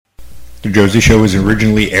The Josie Show was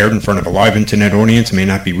originally aired in front of a live internet audience and may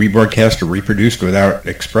not be rebroadcast or reproduced without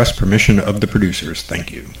express permission of the producers.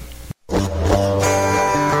 Thank you.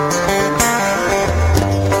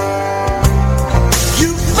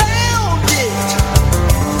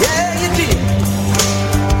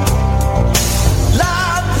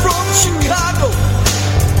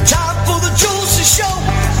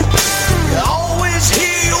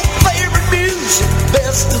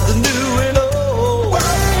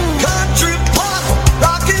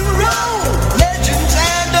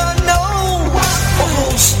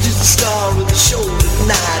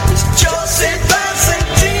 Josie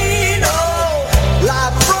Passantino,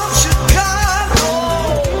 live from Chicago.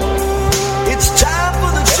 It's time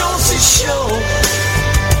for the Josie Show.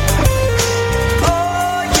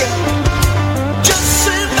 Oh yeah, just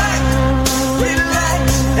sit back, relax,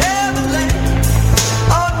 have a laugh,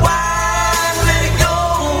 unwind, let it go.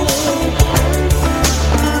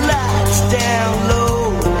 The lights down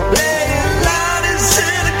low, let it light and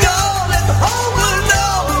set it go. Let the whole world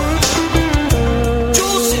know.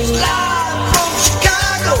 Josie's live from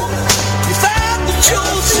Chicago. You found the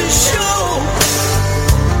Josie Show.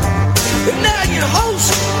 And now your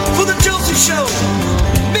host for the Josie Show,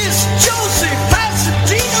 Miss Josie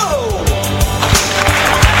Passantino.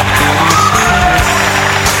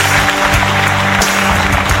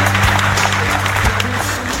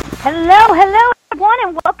 Hello everyone,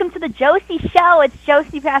 and welcome to the Josie Show. It's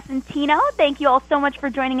Josie Passantino. Thank you all so much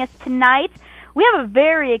for joining us tonight. We have a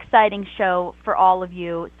very exciting show for all of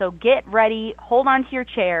you, so get ready, hold on to your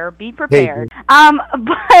chair, be prepared. I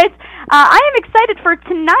am excited for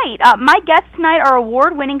tonight. My guests tonight are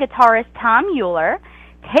award-winning guitarist Tom Euler,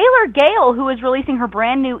 Taylor Gayle, who is releasing her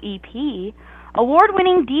brand new EP,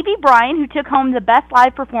 award-winning Bryant, who took home the Best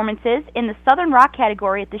Live Performances in the Southern Rock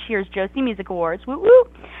category at this year's Josie Music Awards. Woo woo!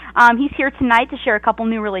 He's here tonight to share a couple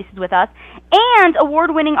new releases with us. And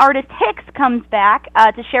award-winning artist Hicks comes back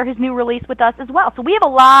to share his new release with us as well. So we have a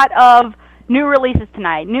lot of new releases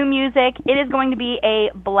tonight, new music. It is going to be a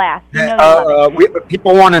blast. You know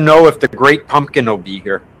people want to know if the Great Pumpkin will be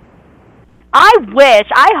here. I wish.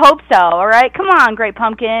 I hope so, all right? Come on, Great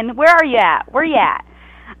Pumpkin. Where are you at? Where are you at?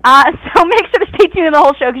 So make sure to stay tuned to the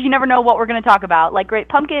whole show because you never know what we're going to talk about. Like Great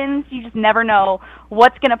Pumpkins, you just never know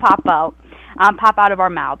what's going to pop out of our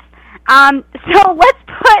mouths. So let's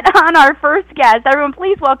put on our first guest. Everyone,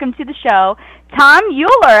 please welcome to the show, Tom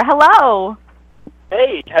Euler. Hello.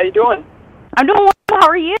 Hey, how you doing? I'm doing well. How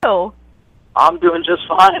are you? I'm doing just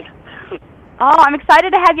fine. Oh, I'm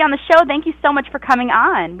excited to have you on the show. Thank you so much for coming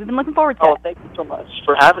on. We've been looking forward to it. Oh, thank you so much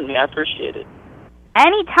for having me. I appreciate it.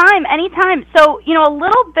 Anytime. So, a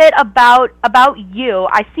little bit about you.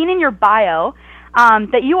 I've seen in your bio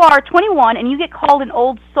that you are 21 and you get called an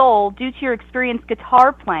old soul due to your experienced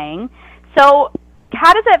guitar playing. So,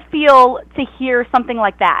 how does that feel to hear something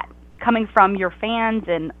like that coming from your fans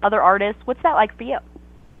and other artists? What's that like for you?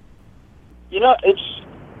 It's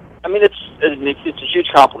a huge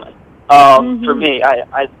compliment. For me,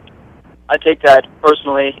 I take that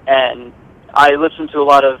personally, and I listen to a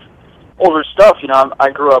lot of older stuff. I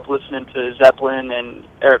grew up listening to Zeppelin and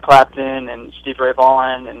Eric Clapton and Stevie Ray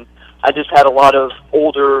Vaughan, and I just had a lot of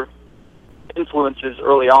older influences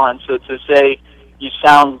early on. So to say you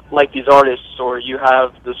sound like these artists or you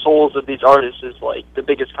have the souls of these artists is like the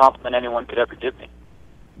biggest compliment anyone could ever give me.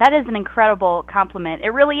 That is an incredible compliment. It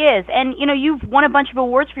really is. And, you've won a bunch of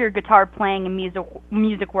awards for your guitar playing and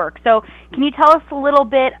music work. So can you tell us a little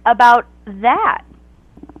bit about that?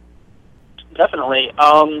 Definitely.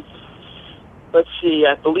 Let's see.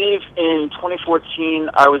 I believe in 2014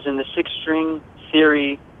 I was in the six-string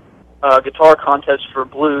theory guitar contest for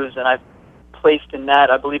blues, and I placed in that.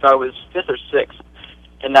 I believe I was 5th or 6th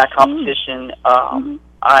in that competition.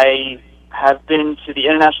 I have been to the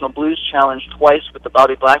International Blues Challenge twice with the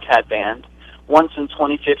Bobby Black Hat Band. Once in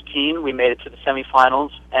 2015, we made it to the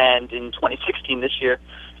semifinals, and in 2016, this year,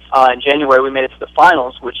 in January, we made it to the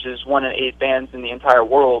finals, which is 1 in 8 bands in the entire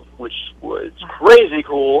world, which was crazy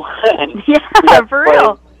cool. And for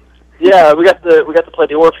real. Yeah, we got to play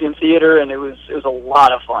the Orpheum Theater, and it was a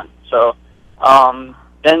lot of fun. So,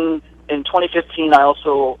 then in 2015, I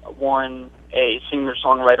also won a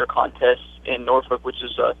singer-songwriter contest in Norfolk, which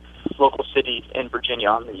is a local city in Virginia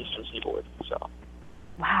on the Eastern Seaboard. So,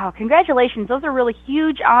 wow, congratulations! Those are really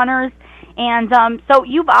huge honors. And so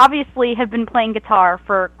you've obviously have been playing guitar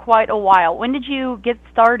for quite a while. When did you get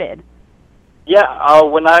started? Yeah,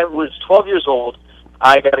 when I was 12 years old,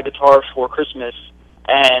 I got a guitar for Christmas,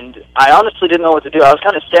 and I honestly didn't know what to do. I was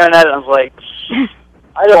kind of staring at it, and I was like,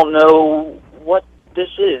 I don't know what this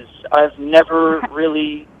is. I've never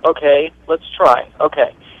really, okay, let's try.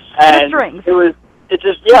 Okay. And it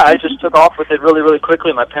I just took off with it really, really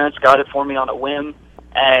quickly. My parents got it for me on a whim,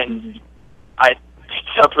 and I picked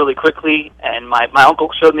it up really quickly, and my uncle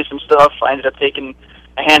showed me some stuff. I ended up taking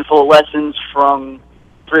a handful of lessons from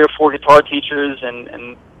 3 or 4 guitar teachers,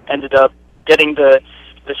 and ended up getting the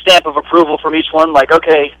stamp of approval from each one, like,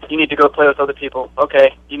 okay, you need to go play with other people.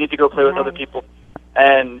 Okay, you need to go play with other people.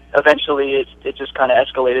 And eventually it just kind of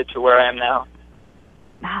escalated to where I am now.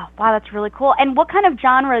 Wow, that's really cool. And what kind of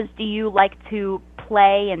genres do you like to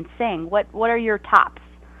play and sing? What are your tops?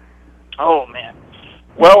 Oh, man.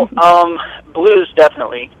 Well, blues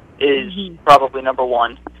definitely is probably number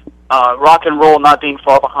one. Rock and roll not being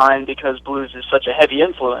far behind because blues is such a heavy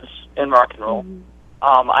influence in rock and roll.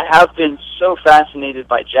 I have been so fascinated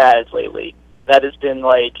by jazz lately. That has been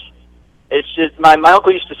like, it's just, my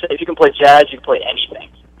uncle used to say, if you can play jazz, you can play anything.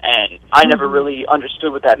 And I never really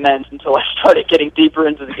understood what that meant until I started getting deeper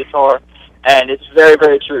into the guitar. And it's very,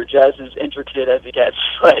 very true. Jazz is intricate as it gets.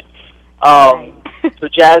 But so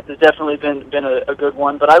jazz has definitely been a good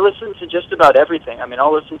one. But I listen to just about everything. I mean,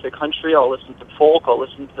 I'll listen to country, I'll listen to folk, I'll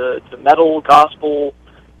listen to metal, gospel,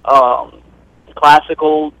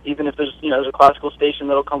 classical. Even if there's a classical station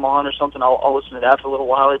that'll come on or something, I'll listen to that for a little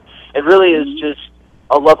while. It really is just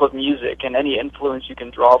a love of music, and any influence you can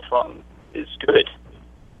draw from is good.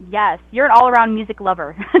 Yes, you're an all-around music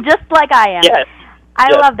lover, just like I am. Yes.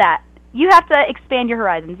 I love that. You have to expand your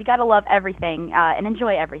horizons. You got to love everything and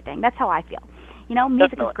enjoy everything. That's how I feel.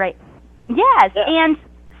 Music is great. Yes, and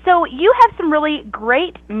so you have some really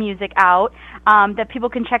great music out that people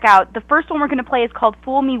can check out. The first one we're going to play is called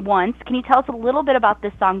Fool Me Once. Can you tell us a little bit about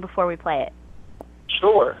this song before we play it?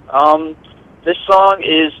 Sure. This song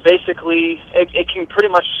is basically, it can pretty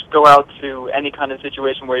much go out to any kind of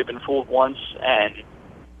situation where you've been fooled once and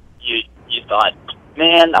you thought,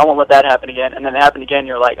 man, I won't let that happen again. And then it happened again,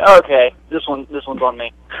 you're like, oh, okay, this one's on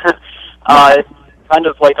me. It's kind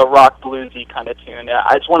of like a rock bluesy kind of tune.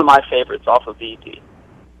 It's one of my favorites off of the EP.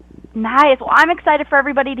 Nice. Well, I'm excited for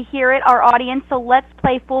everybody to hear it, our audience. So let's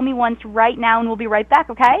play Fool Me Once right now, and we'll be right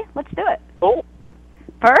back, okay? Let's do it. Cool.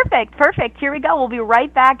 Perfect. Here we go. We'll be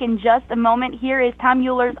right back in just a moment. Here is Tom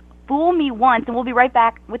Euler's Fool Me Once, and we'll be right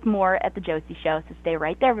back with more at the Josie Show. So stay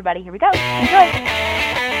right there, everybody. Here we go. Enjoy.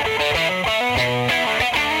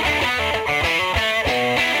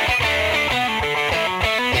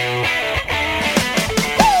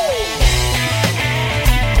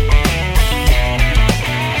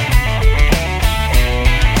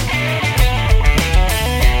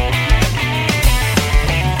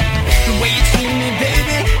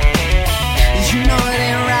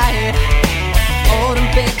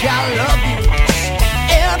 I love you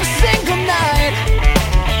every single night.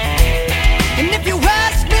 And if you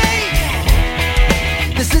ask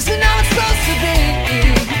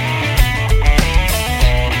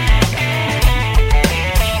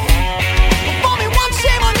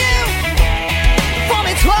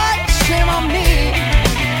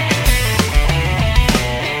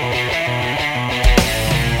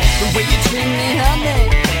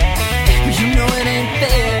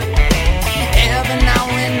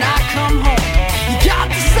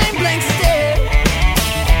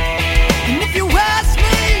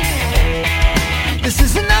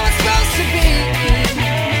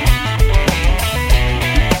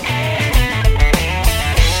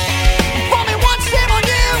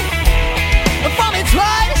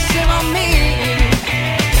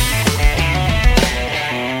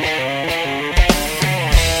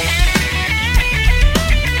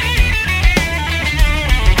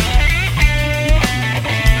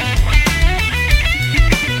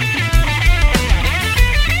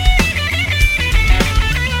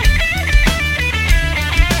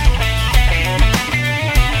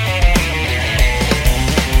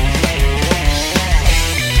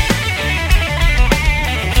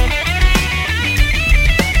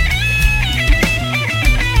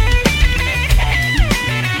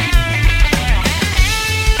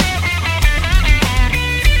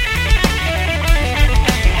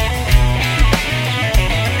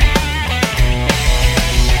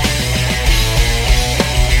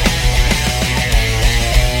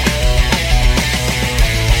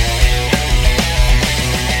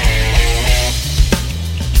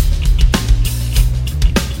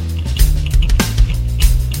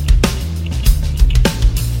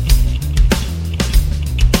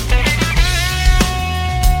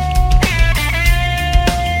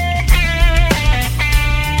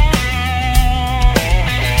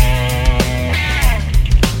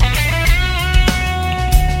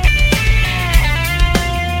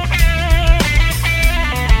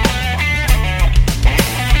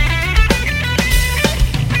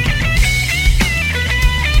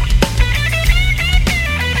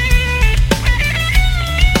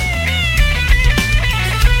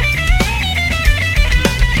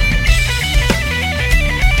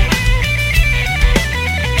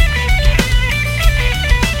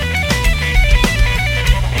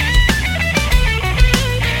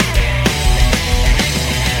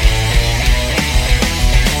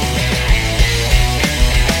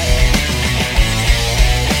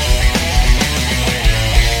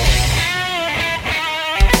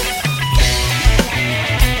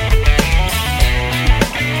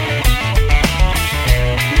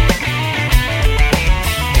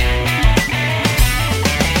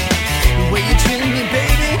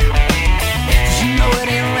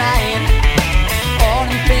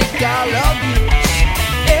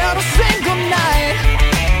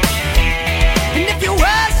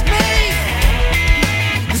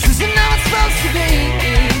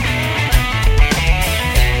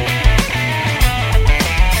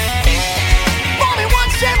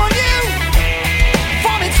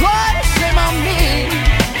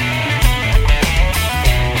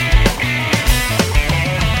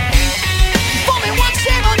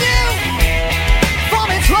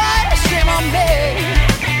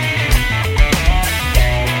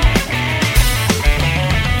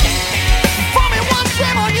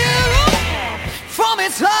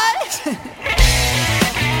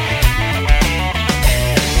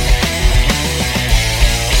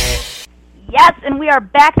are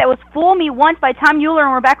back. That was Fool Me Once by Tom Euler,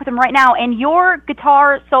 and we're back with him right now. And your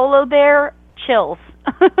guitar solo there, chills.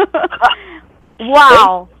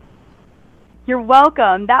 Wow. You're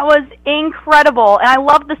welcome. That was incredible, and I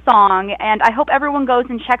love the song, and I hope everyone goes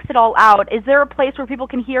and checks it all out. Is there a place where people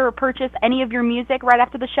can hear or purchase any of your music right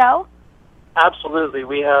after the show? Absolutely.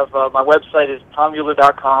 We have my website is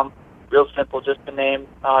tomueller.com. Real simple, just the name.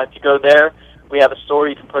 If you go there, we have a store.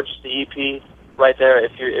 You can purchase the EP right there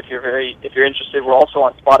if you're interested. We're also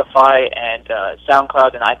on Spotify and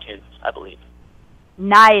SoundCloud and iTunes, I believe.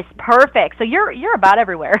 Nice, perfect. So you're about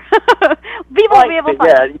everywhere. People will be able to find.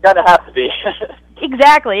 Yeah, you kind of have to be.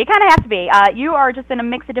 Exactly, you kind of have to be. You are just in a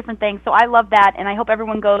mix of different things, so I love that, and I hope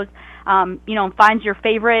everyone goes, and finds your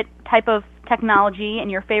favorite type of technology and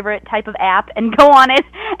your favorite type of app, and go on it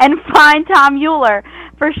and find Tom Euler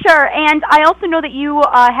for sure. And I also know that you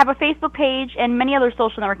have a Facebook page and many other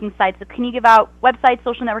social networking sites. So can you give out websites,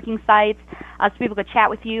 social networking sites, so people could chat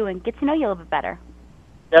with you and get to know you a little bit better?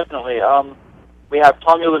 Definitely. We have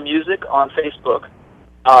Tom Euler Music on Facebook.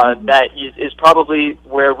 That is probably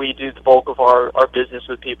where we do the bulk of our business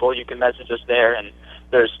with people. You can message us there, and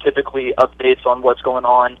there's typically updates on what's going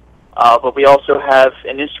on. But we also have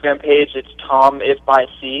an Instagram page. It's Tom If by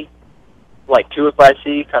C, like to If by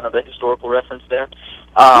C, kind of the historical reference there.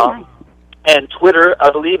 And Twitter,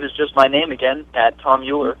 I believe, is just my name again, at Tom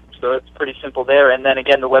Euler. So it's pretty simple there. And then,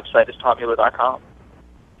 again, the website is tomueller.com.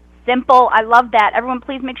 Simple. I love that. Everyone,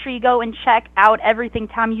 please make sure you go and check out everything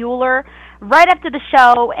Tom Euler right after the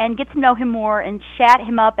show and get to know him more and chat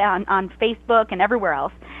him up on Facebook and everywhere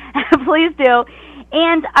else. Please do.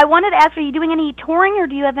 And I wanted to ask, are you doing any touring, or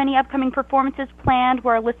do you have any upcoming performances planned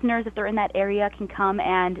where our listeners, if they're in that area, can come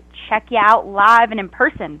and check you out live and in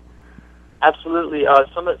person? Absolutely.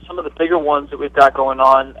 Some of the bigger ones that we've got going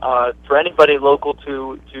on, for anybody local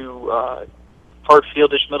to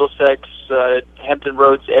Hartfieldish, Middlesex, Hampton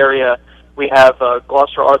Roads area, we have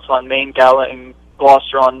Gloucester Arts on Main Gala in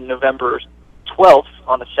Gloucester on November 12th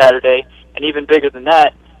on a Saturday. And even bigger than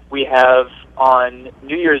that, we have on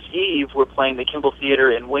New Year's Eve, we're playing the Kimball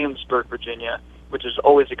Theater in Williamsburg, Virginia, which is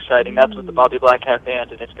always exciting. That's with the Bobby Black Hat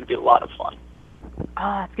Band, and it's going to be a lot of fun.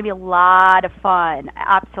 Oh, it's going to be a lot of fun.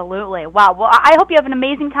 Absolutely. Wow. Well, I hope you have an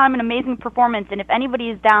amazing time and amazing performance. And if anybody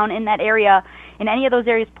is down in that area, in any of those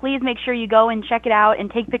areas, please make sure you go and check it out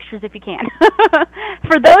and take pictures if you can.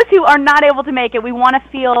 For those who are not able to make it, we want to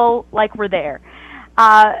feel like we're there.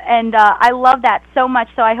 And I love that so much.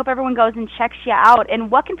 So I hope everyone goes and checks you out.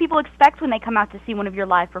 And what can people expect when they come out to see one of your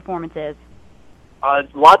live performances?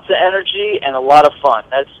 Lots of energy and a lot of fun.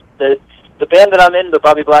 That's the band that I'm in, the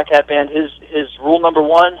Bobby Black Hat Band. His rule number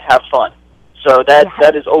one: have fun. So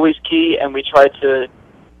that is always key, and we try to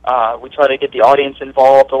get the audience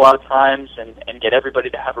involved a lot of times, and get everybody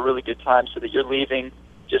to have a really good time, so that you're leaving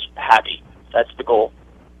just happy. That's the goal.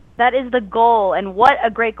 That is the goal, and what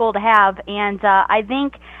a great goal to have. And I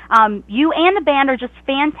think you and the band are just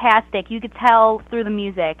fantastic. You could tell through the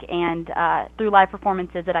music and through live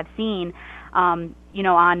performances that I've seen, on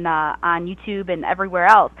YouTube and everywhere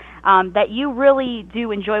else, that you really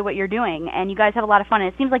do enjoy what you're doing, and you guys have a lot of fun.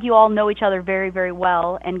 And it seems like you all know each other very, very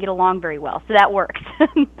well and get along very well, so that works.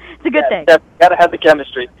 It's a good thing. Got to have the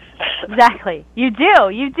chemistry. Exactly. You do.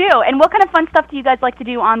 And what kind of fun stuff do you guys like to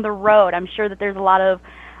do on the road? I'm sure that there's a lot of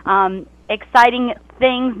exciting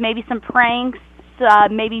things, maybe some pranks,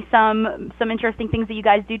 maybe some interesting things that you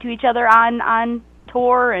guys do to each other on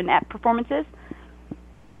tour and at performances.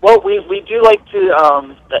 Well, we do like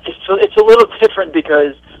to. It's a little different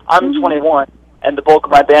because I'm 21 and the bulk of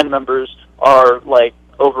my band members are like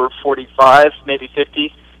over 45, maybe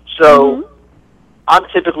 50. So I'm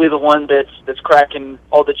typically the one that's cracking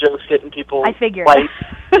all the jokes, getting people. I figured. Like,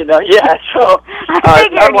 yeah. So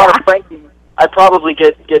not a lot of pranking. I'd probably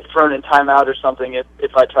get thrown in timeout or something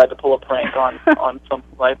if I tried to pull a prank on some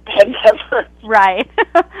of my band members. Right.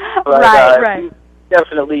 But, right. We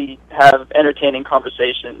definitely have entertaining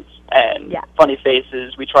conversations and funny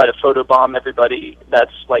faces. We try to photobomb everybody.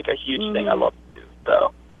 That's like a huge thing I love to do.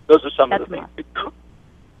 So those are some of the things we do.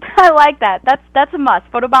 I like that. That's a must.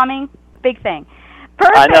 Photobombing, big thing.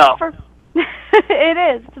 Perfect. I know. It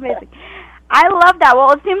is. It's amazing. I love that.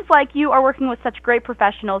 Well, it seems like you are working with such great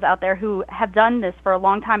professionals out there who have done this for a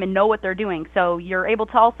long time and know what they're doing. So you're able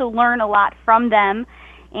to also learn a lot from them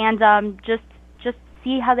and just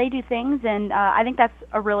see how they do things. And I think that's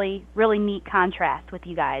a really, really neat contrast with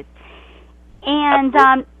you guys. And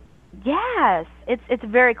yes, it's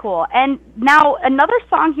very cool. And now another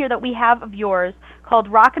song here that we have of yours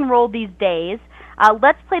called Rock and Roll These Days.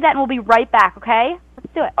 Let's play that and we'll be right back, okay?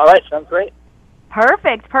 Let's do it. All right, sounds great.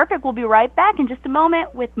 Perfect. We'll be right back in just a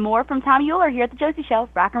moment with more from Tom Euler here at the Josie Show.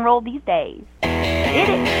 Rock and roll these days. Hit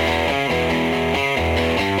it.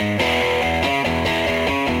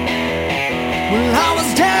 Well, I was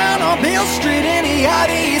down on Bill Street in the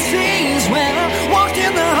IDCs when I walked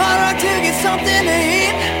in the Hard Rock to get something to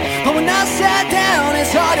eat. But when I sat down,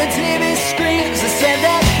 it's hard to TV screens. I said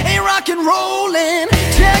that ain't rock and rollin'.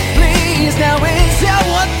 Check please. Now is that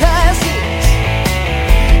what passes?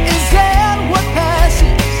 Is that what passes?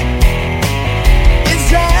 Is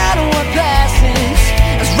that what passes?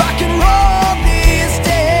 It's rock and roll these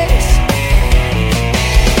days.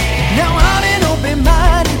 Now I'm an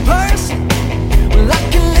open-minded person. Well, I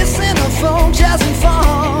can listen to folk, jazz and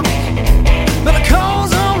funk, but I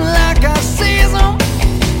calls them like I sees them,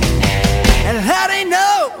 and that ain't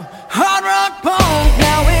no hard rock punk.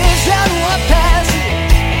 Now is that what passes?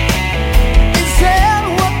 Is that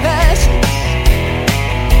what passes?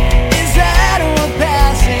 Is that what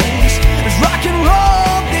passes? It's rock and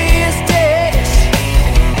roll these days.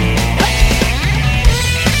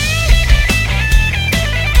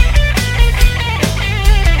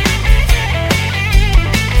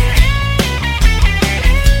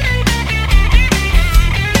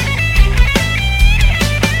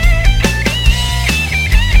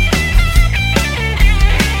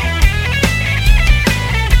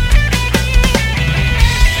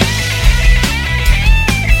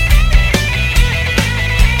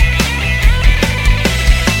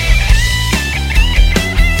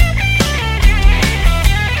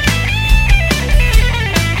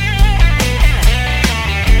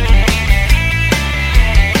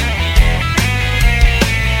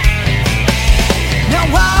 Now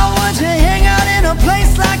why would you hang out in a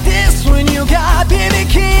place like this when you got BB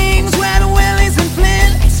Kings, Wet Willies and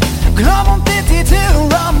Flints, Club on 52,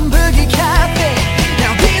 Rum Boogie Cafe?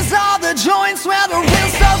 Now these are the joints where the real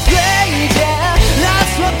stuff's played, yeah.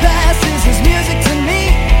 That's what passes is music to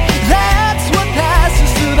me. That's what passes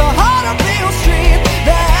through the heart of Beale Street.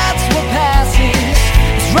 That's what passes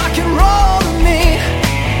is rock and roll to me.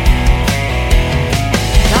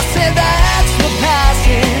 I said that's what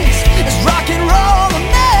passes is rock and roll to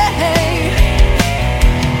me.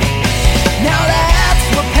 Now that's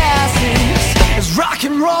what passes is rock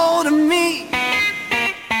and roll to me.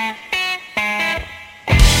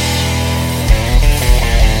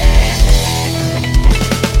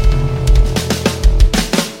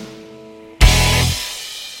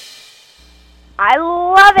 I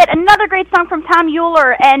love it. Another great song from Tom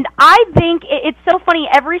Euler, and I think it's so funny.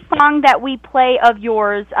 Every song that we play of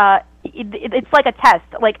yours, it's like a test.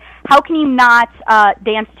 Like, how can you not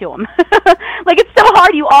dance to them? Like, it's so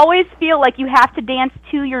hard. You always feel like you have to dance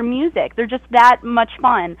to your music. They're just that much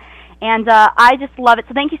fun, and I just love it.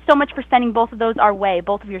 So thank you so much for sending both of those our way,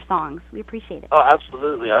 both of your songs. We appreciate it. Oh,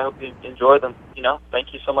 absolutely. I hope you enjoy them. You know,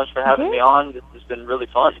 thank you so much for having me on. This has been really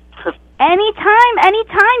fun.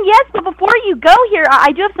 Anytime, yes. But before you go here,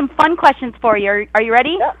 I do have some fun questions for you. Are you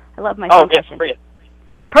ready? Yeah. I love my fun yes, questions. bring it.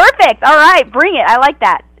 Perfect. All right, bring it. I like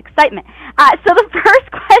that. Excitement. So the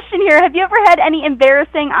first question here, have you ever had any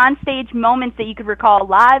embarrassing onstage moments that you could recall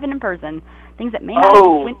live and in person? Things that may not have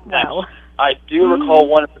went well. I do recall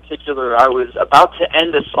one in particular. I was about to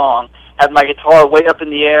end a song, had my guitar way up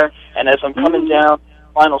in the air, and as I'm coming down,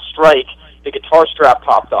 final strike, the guitar strap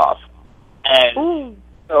popped off. And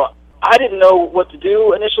so I didn't know what to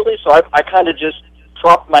do initially, so I kind of just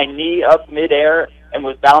propped my knee up midair and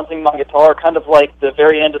was bouncing my guitar, kind of like the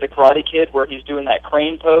very end of the Karate Kid where he's doing that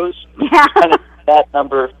crane pose. Yeah. Kind of that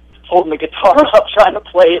number, holding the guitar up, trying to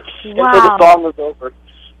play it until the song was over.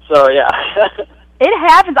 So, yeah. It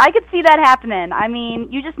happens. I could see that happening. I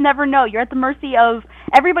mean, you just never know. You're at the mercy of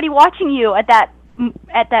everybody watching you at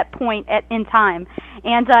that point in time,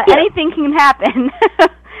 and anything can happen.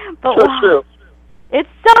 But so true. It's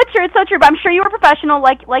so true. It's so true. But I'm sure you were professional,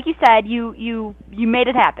 like you said. You made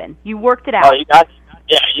it happen. You worked it out. Oh, you got to.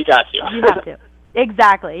 Yeah, you got to. You have to.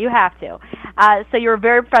 Exactly. You have to. So you were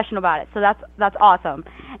very professional about it. So that's awesome.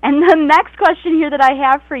 And the next question here that I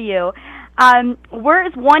have for you. Where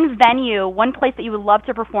is one venue, one place that you would love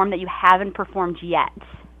to perform that you haven't performed yet?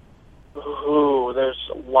 Ooh, there's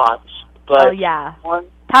lots. But one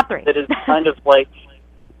top 3 that is kind of like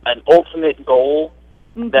an ultimate goal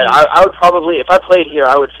that I would probably, if I played here,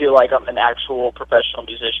 I would feel like I'm an actual professional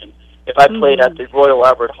musician. If I played at the Royal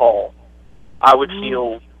Albert Hall, I would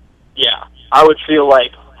feel, I would feel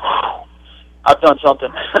like, I've done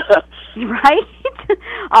something. Right?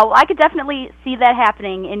 Oh, I could definitely see that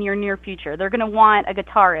happening in your near future. They're going to want a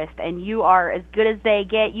guitarist, and you are as good as they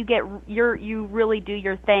get. You really do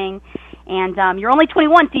your thing, and you're only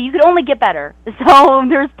 21, so you could only get better. So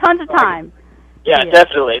there's tons of time. Yeah,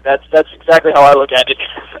 definitely. That's exactly how I look at it.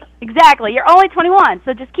 Exactly. You're only 21,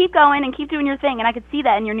 so just keep going and keep doing your thing, and I could see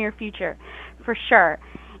that in your near future, for sure.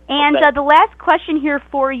 And Okay. the last question here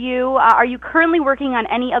for you, are you currently working on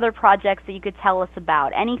any other projects that you could tell us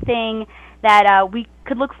about? Anything that we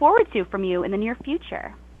could look forward to from you in the near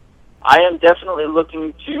future? I am definitely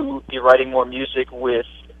looking to be writing more music with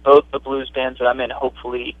both the blues bands that I'm in,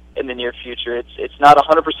 hopefully in the near future. It's not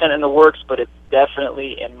 100% in the works, but it's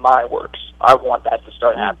definitely in my works. I want that to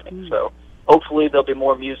start happening. So hopefully there'll be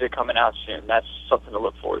more music coming out soon. That's something to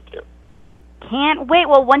look forward to. Can't wait.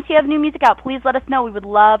 Well, once you have new music out, please let us know. We would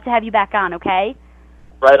love to have you back on, okay?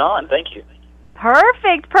 Right on. Thank you.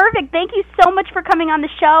 Perfect, perfect. Thank you so much for coming on the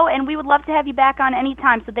show, and we would love to have you back on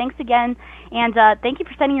anytime. So thanks again, and thank you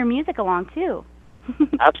for sending your music along, too.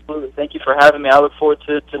 Absolutely. Thank you for having me. I look forward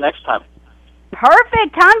to next time.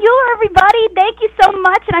 Perfect. Tom Euler, everybody. Thank you so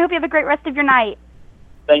much, and I hope you have a great rest of your night.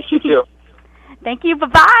 Thanks, you too. Thank you.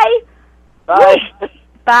 Bye-bye. Bye.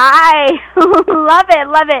 Bye. Love it,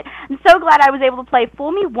 love it. I'm so glad I was able to play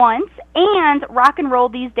Fool Me Once and Rock and Roll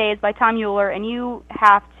These Days by Tom Euler, and you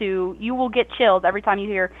will get chills every time you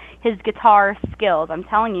hear his guitar skills. I'm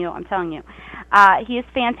telling you. He is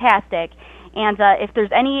fantastic. And if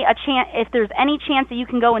there's any chance that you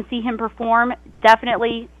can go and see him perform,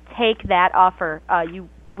 definitely take that offer. You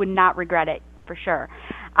would not regret it, for sure.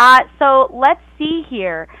 So let's see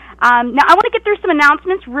here. Now, I want to get through some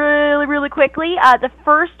announcements really, really quickly. The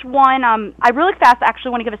first one, I really fast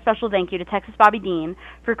actually want to give a special thank you to Texas Bobby Dean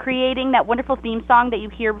for creating that wonderful theme song that you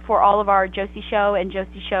hear before all of our Josie Show and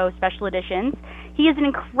Josie Show special editions. He is an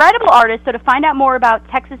incredible artist, so to find out more about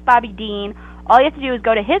Texas Bobby Dean, all you have to do is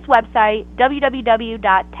go to his website,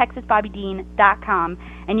 www.texasbobbydean.com,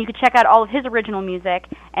 and you can check out all of his original music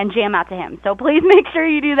and jam out to him. So please make sure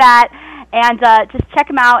you do that, and just check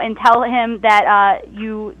him out and tell him that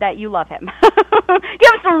you love him.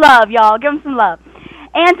 Give him some love, y'all. Give him some love.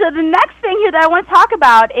 And the next thing here that I want to talk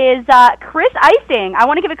about is Chris Icing. I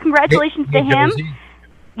want to give a congratulations to him. Josie.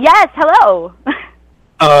 Yes, hello.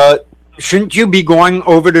 Shouldn't you be going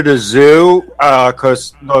over to the zoo?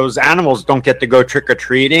 Because those animals don't get to go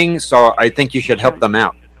trick-or-treating, so I think you should help them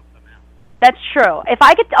out. That's true. If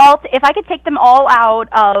I could take them all out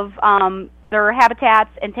of their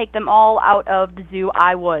habitats and take them all out of the zoo,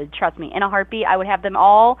 I would. Trust me, in a heartbeat. I would have them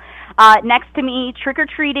all next to me,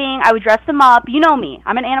 trick-or-treating. I would dress them up. You know me.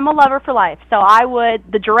 I'm an animal lover for life. So I would,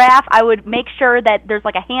 the giraffe, I would make sure that there's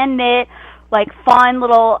like a hand-knit, like fun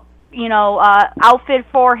little, outfit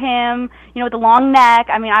for him, with the long neck.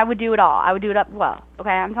 I mean, I would do it all. I would do it up well. Okay,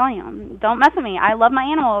 I'm telling you, don't mess with me. I love my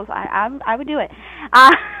animals. I would do it.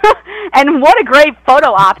 And what a great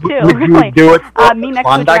photo op too. Would really. you do it for Me the next to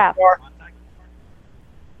a Klondike giraffe. bar?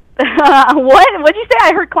 What'd you say?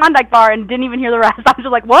 I heard Klondike bar and didn't even hear the rest. I was just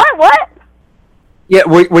like, what? Yeah,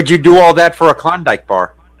 would you do all that for a Klondike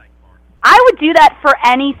bar? I would do that for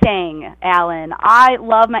anything, Alan. I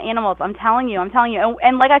love my animals. I'm telling you. And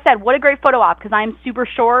like I said, what a great photo op, because I'm super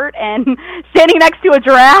short and standing next to a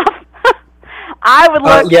giraffe. I would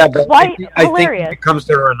look quite hilarious. I think when it comes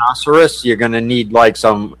to rhinoceros, you're going to need like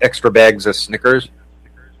some extra bags of Snickers.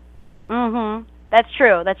 Mm-hmm. That's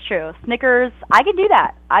true. Snickers, I could do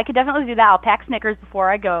that. I could definitely do that. I'll pack Snickers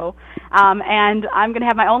before I go. And I'm going to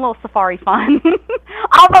have my own little safari fun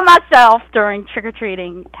all by myself during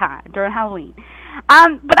trick-or-treating time, during Halloween. But I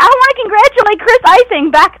want to congratulate Chris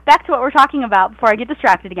Icing, back to what we're talking about before I get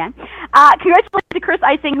distracted again. Congratulations to Chris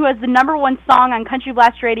Icing, who has the #1 song on Country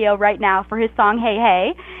Blast Radio right now for his song Hey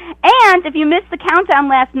Hey. And if you missed the countdown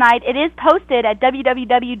last night, it is posted at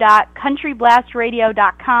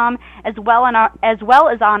www.countryblastradio.com as well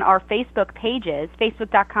as on our Facebook pages,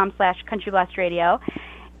 facebook.com/countryblastradio.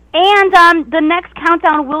 And the next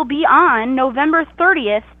countdown will be on November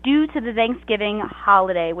 30th due to the Thanksgiving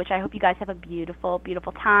holiday, which I hope you guys have a beautiful,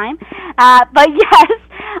 beautiful time. But yes,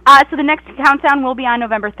 so the next countdown will be on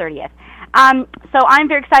November 30th. So I'm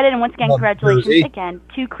very excited, and once again, congratulations again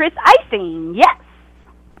to Chris Icing. Yes.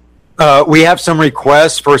 We have some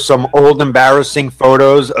requests for some old embarrassing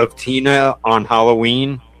photos of Tina on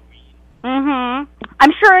Halloween. Mm-hmm.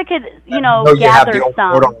 I'm sure I could, gather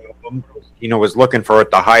some. Photo album. Tina was looking for it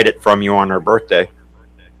to hide it from you on her birthday.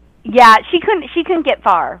 Yeah, she couldn't get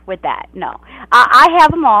far with that. No, I have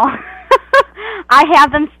them all. I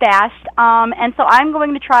have them stashed, and so I'm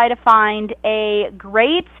going to try to find a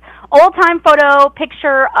great old-time photo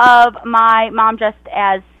picture of my mom dressed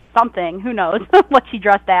as something. Who knows what she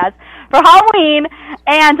dressed as for Halloween?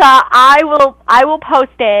 And I will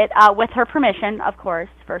post it with her permission, of course,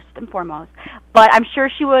 first and foremost. But I'm sure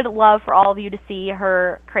she would love for all of you to see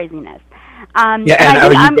her craziness. And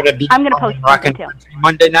are you going to be post Rockin' too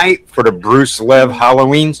Monday night for the Bruce Lev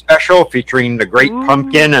Halloween special featuring the Great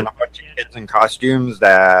Pumpkin and a bunch of kids in costumes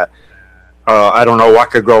that I don't know what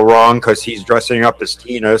could go wrong because he's dressing up as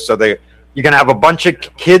Tina. So you're going to have a bunch of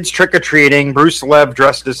kids trick-or-treating, Bruce Lev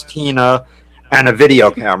dressed as Tina, and a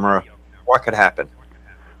video camera. What could happen?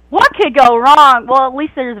 What could go wrong? Well, at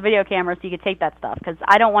least there's a video camera so you could tape that stuff, because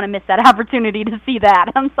I don't want to miss that opportunity to see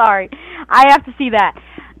that. I'm sorry. I have to see that.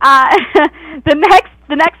 The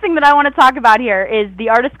next thing that I want to talk about here is the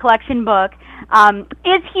Artist Collection book.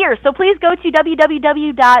 Is here. So please go to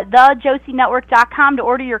www.thejosienetwork.com to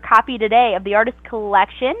order your copy today of the Artist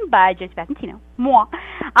Collection by Josie Passantino. Moi.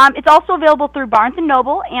 It's also available through Barnes &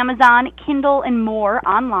 Noble, Amazon, Kindle, and more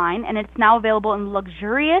online, and it's now available in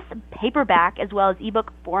luxurious paperback as well as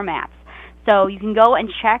ebook formats. So you can go and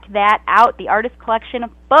check that out, the Artist Collection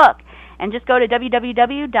book. And just go to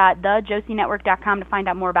www.thejosienetwork.com to find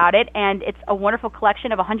out more about it. And it's a wonderful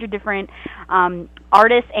collection of 100 different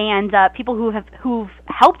artists and people who've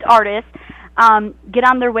helped artists get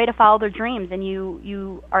on their way to follow their dreams. And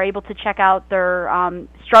you are able to check out their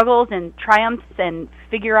struggles and triumphs and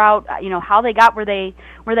figure out how they got where they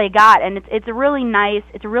got. And it's a really nice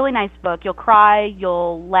book. You'll cry,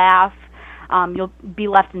 you'll laugh. You'll be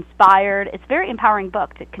left inspired. It's a very empowering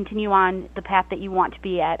book to continue on the path that you want to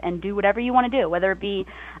be at and do whatever you want to do, whether it be,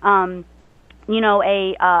 a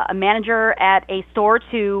manager at a store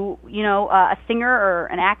to, a singer or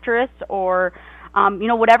an actress or,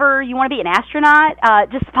 whatever you want to be, an astronaut.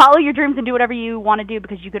 Just follow your dreams and do whatever you want to do,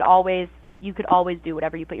 because you could always do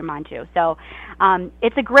whatever you put your mind to. So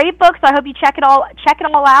it's a great book, so I hope you check it all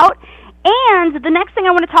out. And the next thing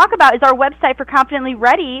I want to talk about is our website for Confidently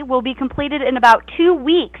Ready will be completed in about 2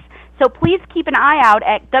 weeks. So please keep an eye out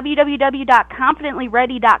at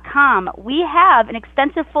www.confidentlyready.com. We have an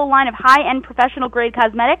extensive full line of high-end professional-grade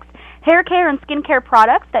cosmetics, hair care, and skincare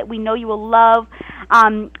products that we know you will love.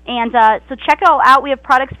 So check it all out. We have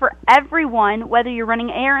products for everyone, whether you're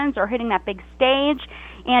running errands or hitting that big stage.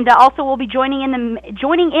 And also we'll be joining in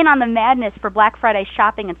on the madness for Black Friday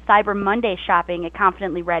shopping and Cyber Monday shopping at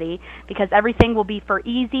Confidently Ready, because everything will be for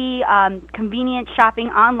easy, convenient shopping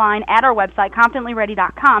online at our website,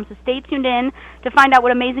 confidentlyready.com. So stay tuned in to find out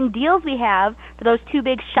what amazing deals we have for those 2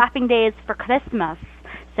 big shopping days for Christmas.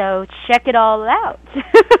 So check it all out.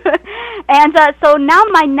 And so now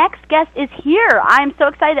my next guest is here. I'm so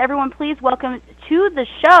excited. Everyone, please welcome to the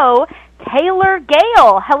show Taylor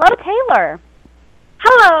Gayle. Hello, Taylor.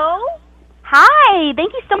 Hello. Hi.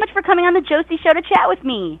 Thank you so much for coming on the Josie Show to chat with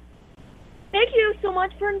me. Thank you so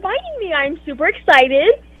much for inviting me. I'm super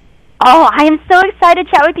excited. Oh, I am so excited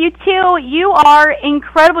to chat with you, too. You are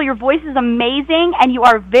incredible. Your voice is amazing, and you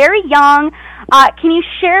are very young. Can you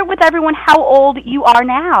share with everyone how old you are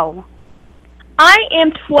now? I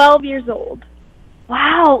am 12 years old.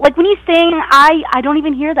 Wow. Like, when you sing, I don't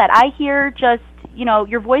even hear that. I hear just,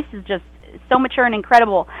 your voice is just so mature and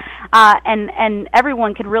incredible, and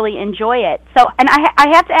everyone could really enjoy it. So, and I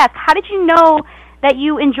have to ask, how did you know that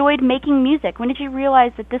you enjoyed making music? When did you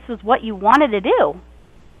realize that this was what you wanted to do?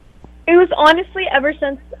 It was honestly ever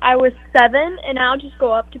since I was 7, and I would just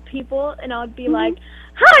go up to people, and I would be like,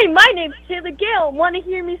 "Hi, my name's Taylor Gayle. Want to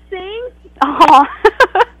hear me sing?" Oh,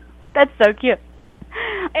 that's so cute.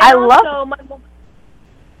 And I love it.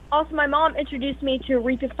 Also, my mom introduced me to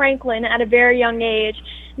Aretha Franklin at a very young age.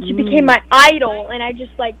 And she became my idol, and I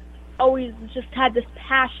just, always just had this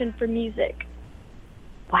passion for music.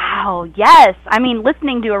 Wow, yes. I mean,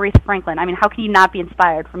 listening to Aretha Franklin, how can you not be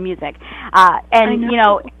inspired from music? And, you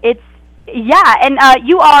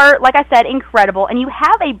are, like I said, incredible. And you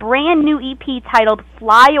have a brand new EP titled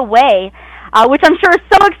Fly Away, which I'm sure is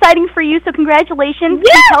so exciting for you. So congratulations.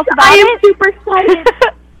 Yes, tell us about I am it? super excited.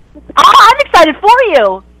 I'm excited for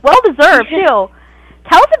you. Well-deserved, too.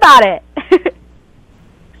 Tell us about it.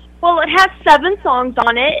 Well, it has 7 songs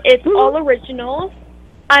on it. It's all originals.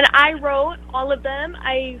 And I wrote all of them.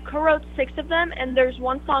 I co-wrote 6 of them. And there's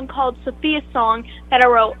one song called Sophia's Song that I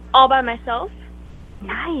wrote all by myself.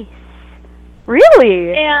 Nice.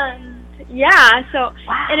 Really? And, yeah, so,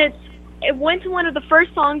 wow. And it went to one of the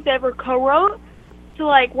first songs I ever co-wrote to,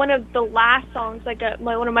 one of the last songs,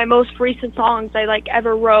 one of my most recent songs I,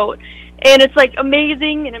 ever wrote. And it's,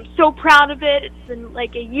 amazing, and I'm so proud of it. It's been, a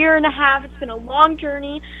year and a half. It's been a long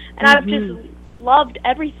journey, and I've just loved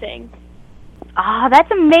everything. Ah,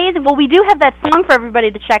 that's amazing. Well, we do have that song for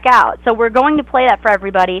everybody to check out, so we're going to play that for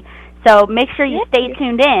everybody. So make sure you stay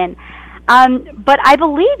tuned in. But I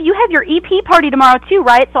believe you have your EP party tomorrow, too,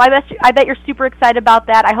 right? So I bet you're super excited about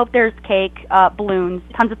that. I hope there's cake, balloons,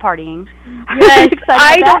 tons of partying. Yes,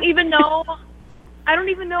 I don't even know how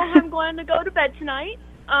I'm going to go to bed tonight.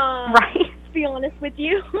 Right. To be honest with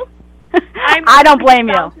you. I don't blame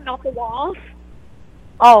you. Bouncing off the walls.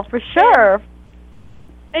 Oh, for sure.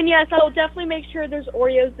 And yes, I will definitely make sure there's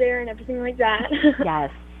Oreos there and everything like that.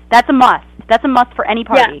 Yes. That's a must. That's a must for any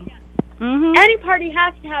party. Yeah. Mm-hmm. Any party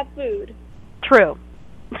has to have food. True.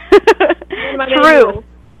 True.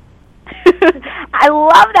 I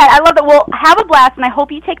love that. Well, have a blast, and I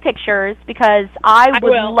hope you take pictures because I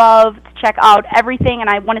would love to check out everything, and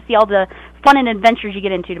I want to see all the fun and adventures you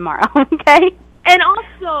get into tomorrow, okay? And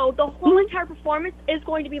also, the whole entire performance is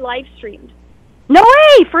going to be live streamed. No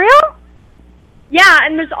way, for real? Yeah,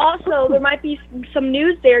 and there might be some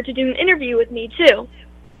news there to do an interview with me, too.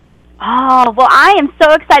 Oh, well, I am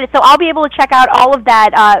so excited. So I'll be able to check out all of that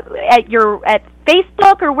at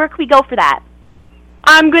Facebook, or where can we go for that?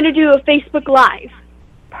 I'm going to do a Facebook Live.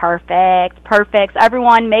 Perfect. So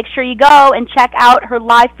everyone, make sure you go and check out her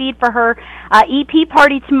live feed for her EP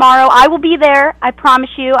party tomorrow. I will be there. I promise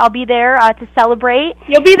you, I'll be there to celebrate.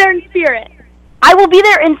 You'll be there in spirit. I will be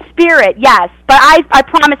there in spirit, yes. But I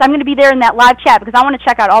promise I'm going to be there in that live chat because I want to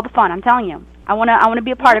check out all the fun. I'm telling you, I want to be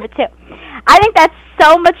a part of it too. I think that's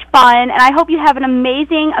so much fun, and I hope you have an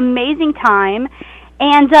amazing time.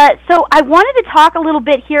 And so I wanted to talk a little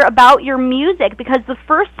bit here about your music because the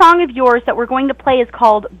first song of yours that we're going to play is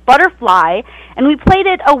called Butterfly, and we played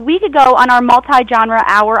it a week ago on our multi-genre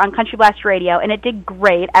hour on Country Blast Radio, and it did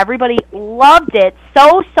great. Everybody loved it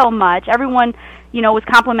so much. Everyone, was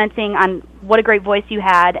complimenting on what a great voice you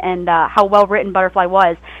had and how well-written Butterfly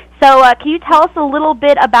was. So can you tell us a little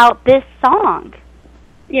bit about this song?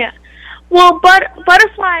 Yeah. Well,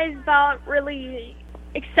 Butterfly is about really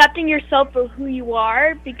accepting yourself for who you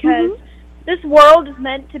are because this world is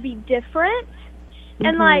meant to be different.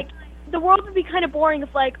 And, the world would be kind of boring if,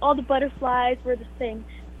 all the butterflies were the same.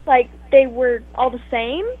 They were all the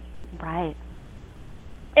same. Right.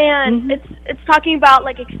 And it's talking about,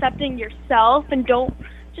 accepting yourself and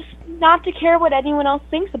not to care what anyone else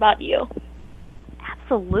thinks about you.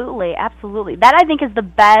 Absolutely. That, I think, is the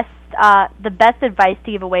best advice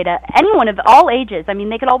to give away to anyone of all ages. I mean,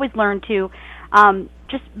 they could always learn to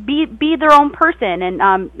just be their own person,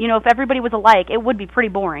 and if everybody was alike, it would be pretty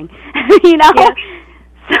boring, Yeah.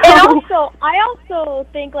 So. And I also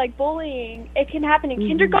think bullying, it can happen in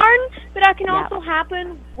kindergarten, but it can also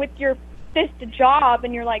happen with your fifth job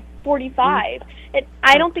and you're 45.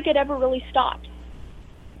 I don't think it ever really stops.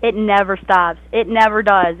 It never stops. It never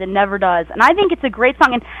does. And I think it's a great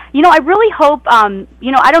song. And, I really hope,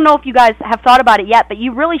 I don't know if you guys have thought about it yet, but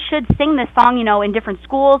you really should sing this song, in different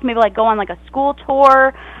schools, maybe go on a school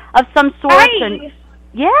tour of some sort. Right. And,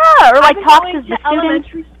 or talk to the students.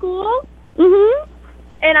 Elementary school. Mm-hmm.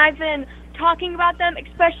 And I've been talking about them,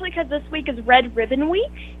 especially because this week is Red Ribbon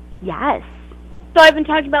Week. Yes. So I've been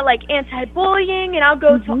talking about, anti-bullying, and I'll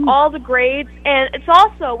go to all the grades. And it's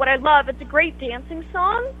also, what I love, it's a great dancing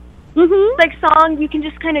song. Mm-hmm. It's a song you can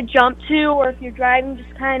just kind of jump to, or if you're driving,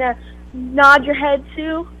 just kind of nod your head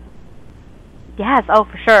to. Yes, oh,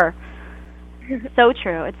 for sure. So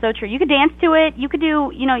true. It's so true. You could dance to it. You could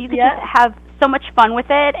do, just have so much fun with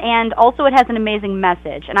it. And also it has an amazing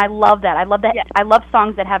message. And I love that. I love that. Yeah. I love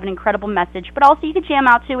songs that have an incredible message. But also you could jam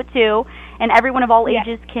out to it, too. And everyone of all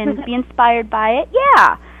ages can be inspired by it.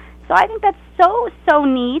 Yeah. So I think that's so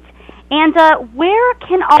neat. And where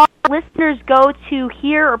can all listeners go to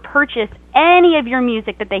hear or purchase any of your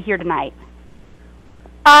music that they hear tonight?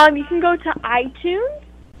 You can go to iTunes.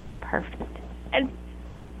 Perfect.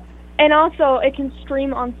 And also it can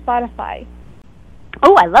stream on Spotify.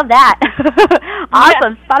 Oh, I love that.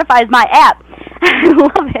 Awesome. Yeah. Spotify is my app. I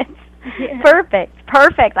love it. Yeah.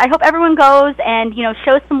 Perfect. I hope everyone goes and,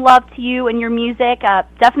 shows some love to you and your music.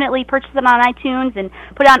 Definitely purchase it on iTunes and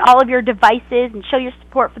put it on all of your devices and show your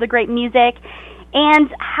support for the great music. And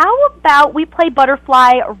how about we play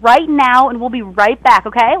Butterfly right now, and we'll be right back,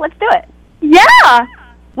 okay? Let's do it. Yeah.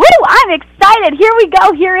 Woo, I'm excited. Here we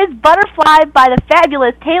go. Here is Butterfly by the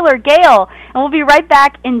fabulous Taylor Gayle. And we'll be right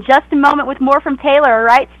back in just a moment with more from Taylor, all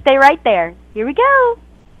right? Stay right there. Here we go.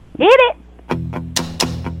 Hit it.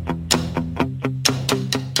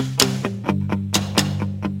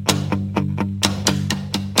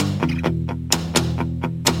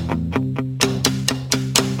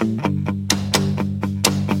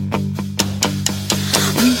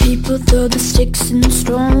 People throw the sticks and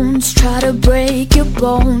stones, try to break your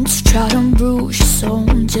bones, try to bruise your soul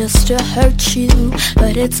just to hurt you.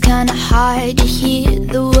 But it's kinda hard to hear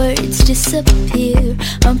the words disappear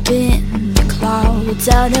up in the clouds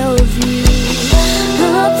out of view.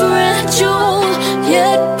 A fragile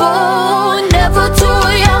yet bold, never too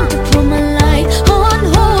young to put my light on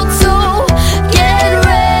hold. So get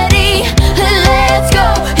ready and let's go.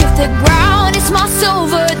 If the ground is my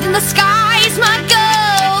silver, then the sky is my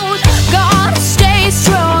gold. Gotta stay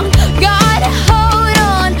strong, gotta hold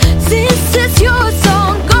on. This is your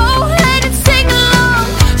song.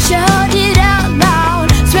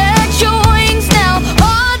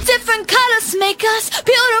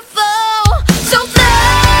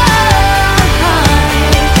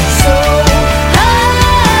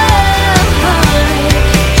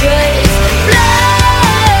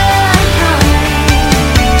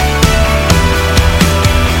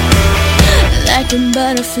 like a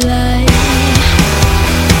butterfly.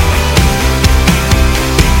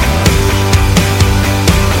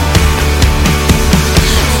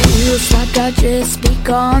 Feels like I just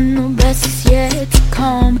begun, the best is yet to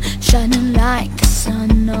come. Shining like the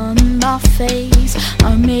sun on my face,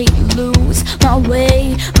 I may lose my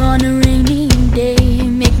way on a rainy day.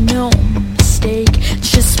 Make no mistake,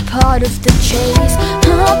 it's just part of the chase.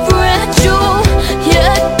 I'm fragile,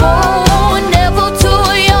 yet bold, never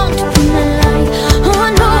too young to put my light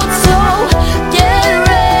on. So get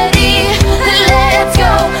ready, let's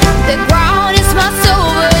go. The ground is my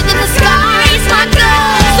silver, then the sky is my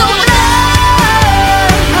gold. So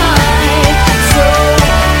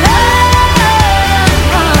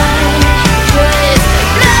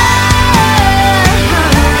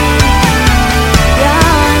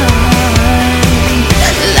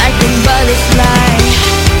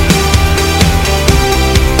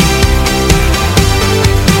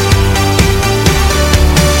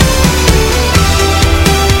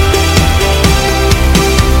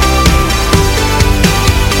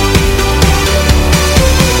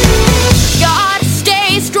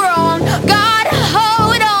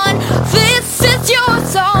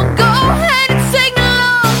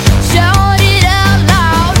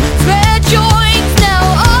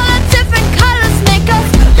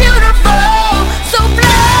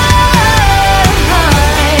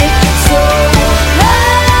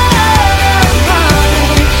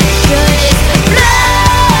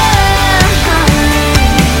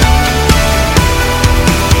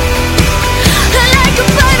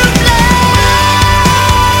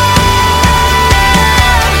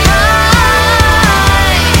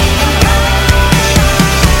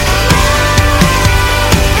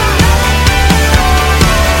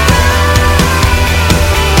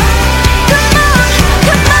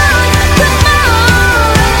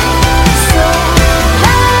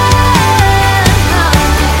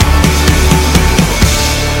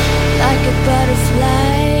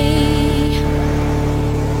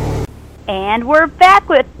And we're back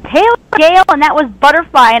with Taylor Gayle, and that was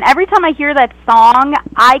Butterfly. And every time I hear that song,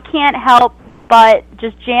 I can't help but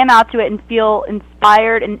just jam out to it and feel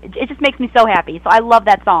inspired, and it just makes me so happy. So I love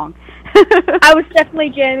that song. I was definitely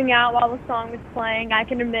jamming out while the song was playing, I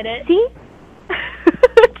can admit it. See?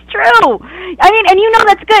 It's true. I mean, and you know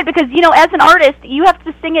that's good because, you know, as an artist, you have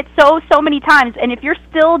to sing it so many times. And if you're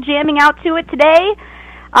still jamming out to it today,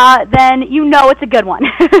 then you know it's a good one.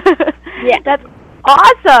 Yeah. That's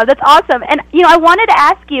awesome. That's awesome. And, you know, I wanted to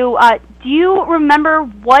ask you, do you remember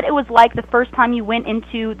what it was like the first time you went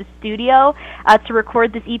into the studio to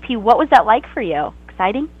record this EP? What was that like for you?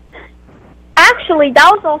 Exciting? Actually,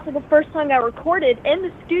 that was also the first time I recorded in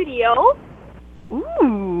the studio.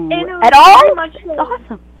 Ooh. And it was at all? very much That's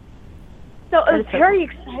awesome. So it was very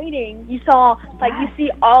exciting. You saw, like, you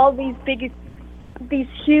see all these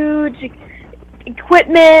huge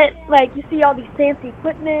equipment, like, you see all these fancy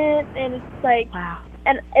equipment, and it's like, wow.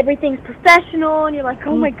 And everything's professional, and you're like,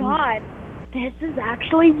 oh my God, this is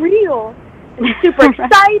actually real. And it's super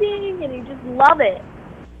exciting, and you just love it.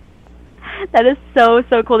 That is so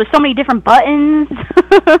cool. There's so many different buttons.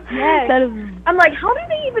 Yes. That is... I'm like, how do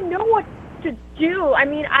they even know what to do? I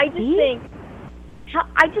mean, I just think,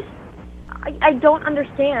 I don't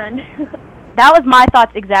understand. That was my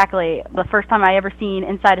thoughts exactly. The first time I ever seen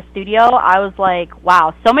inside a studio, I was like,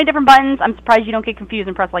 wow, so many different buttons. I'm surprised you don't get confused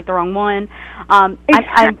and press like the wrong one. I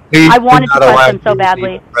wanted to press them so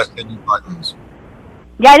badly. Press any buttons.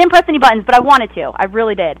 Yeah, I didn't press any buttons, but I wanted to. I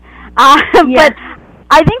really did. But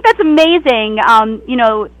I think that's amazing, you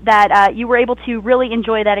know, that you were able to really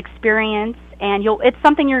enjoy that experience, and it's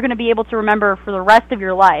something you're going to be able to remember for the rest of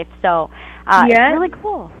your life. So it's really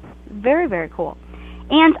cool. Very, very cool.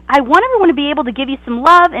 And I want everyone to be able to give you some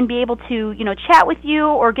love and be able to, you know, chat with you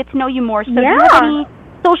or get to know you more. So do you have any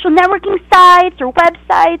social networking sites or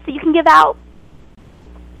websites that you can give out?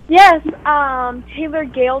 Yes,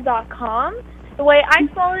 TaylorGayle.com. The way I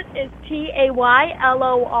spell it is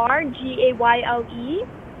TaylorGayle.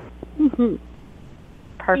 Mm-hmm.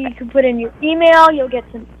 Perfect. You can put in your email. You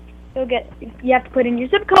have to put in your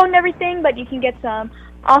zip code and everything, but you can get some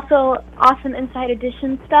also awesome Inside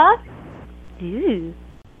Edition stuff. Ooh,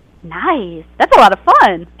 nice. That's a lot of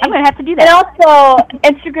fun. I'm going to have to do that. And also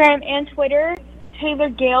Instagram and Twitter, Taylor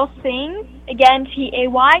Gayle Sing. Again,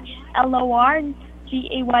 TaylorGayle,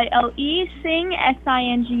 Sing,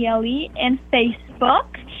 SINGLE, and Facebook,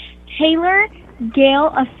 Taylor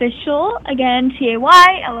Gayle Official. Again,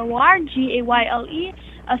 TaylorGayle,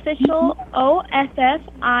 Official,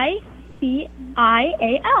 OFFICIAL.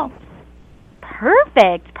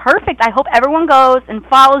 Perfect. I hope everyone goes and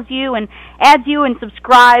follows you and adds you and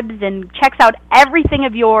subscribes and checks out everything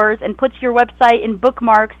of yours and puts your website in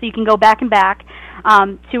bookmarks so you can go back and back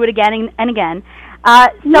to it again and again. Yes,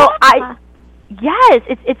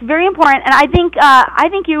 it's very important, and I think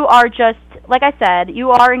you are just, like I said, you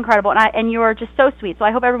are incredible, and you are just so sweet. So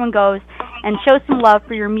I hope everyone goes and shows some love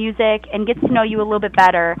for your music and gets to know you a little bit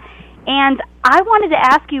better. And I wanted to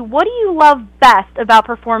ask you, what do you love best about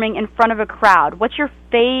performing in front of a crowd? What's your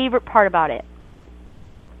favorite part about it?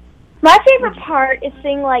 My favorite part is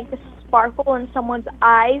seeing, like, the sparkle in someone's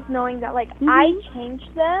eyes, knowing that, like, I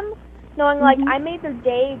changed them, knowing, like, I made their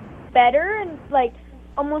day better, and, like,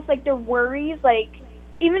 almost like their worries, like,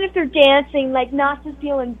 even if they're dancing, like, not to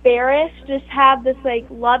feel embarrassed, just have this, like,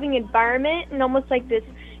 loving environment and almost like this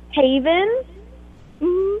haven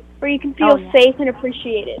where you can feel safe and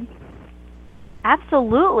appreciated.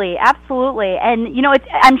 Absolutely. And, you know,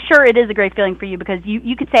 I'm sure it is a great feeling for you because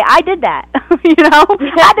you could say, I did that. You know?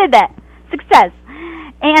 I did that. Success.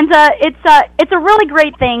 And it's a really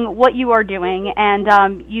great thing what you are doing,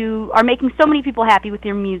 and you are making so many people happy with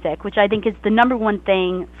your music, which I think is the number one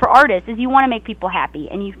thing for artists, is you want to make people happy,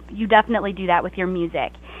 and you definitely do that with your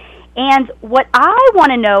music. And what I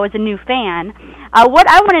want to know as a new fan,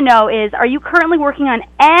 is, are you currently working on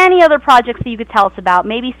any other projects that you could tell us about?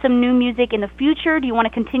 Maybe some new music in the future? Do you want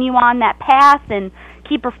to continue on that path and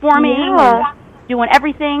keep performing and doing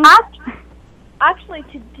everything? Actually,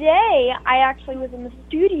 today I actually was in the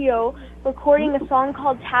studio recording a song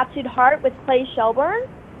called Tattooed Heart with Clay Shelburne.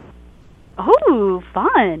 Oh,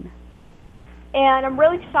 fun. And I'm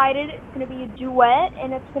really excited. It's going to be a duet,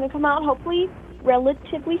 and it's going to come out hopefully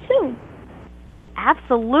relatively soon.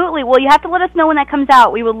 Absolutely. Well, you have to let us know when that comes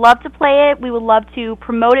out. We would love to play it. We would love to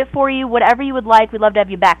promote it for you, whatever you would like. We'd love to have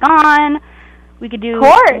you back on. We could do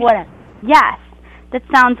whatever. Yes. That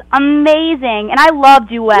sounds amazing. And I love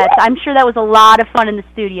duets. Yeah. I'm sure that was a lot of fun in the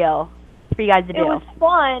studio for you guys to do. It was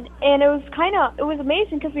fun, and it was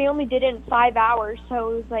amazing because we only did it in 5 hours, so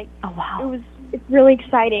it was like, oh, wow. It's really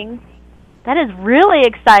exciting. That is really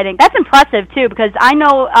exciting. That's impressive, too, because I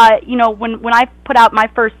know, when I put out my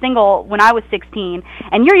first single when I was 16,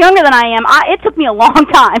 and you're younger than I am, it took me a long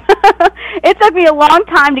time. It took me a long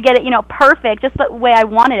time to get it, perfect, just the way I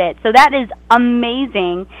wanted it. So that is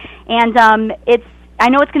amazing. And I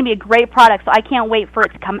know it's going to be a great product, so I can't wait for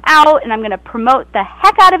it to come out, and I'm going to promote the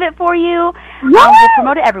heck out of it for you. We'll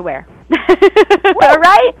promote it everywhere. All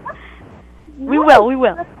right? We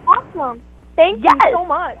will. That's awesome. Thank you so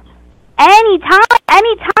much.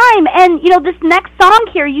 Anytime. And, this next song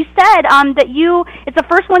here, you said that it's the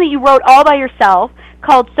first one that you wrote all by yourself,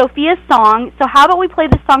 called Sophia's Song. So how about we play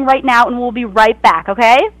this song right now, and we'll be right back,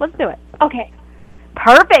 okay? Let's do it. Okay.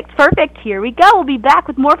 Perfect. Here we go. We'll be back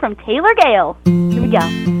with more from Taylor Gayle. Here we go.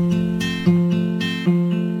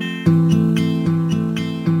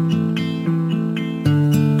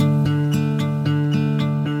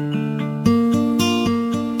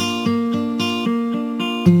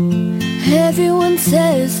 Everyone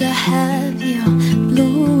says I have your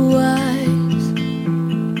blue eyes,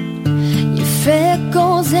 your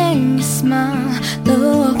freckles and your smile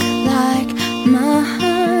look like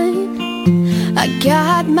mine. I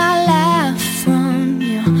got my laugh from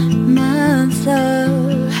your mother.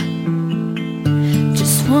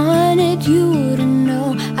 Just wanted you to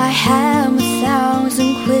know I have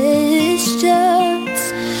 1,000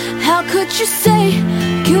 questions. How could you say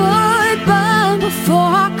goodbye before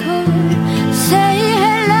I could say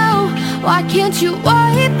hello? Why can't you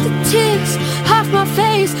wipe the tears off my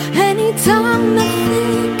face anytime I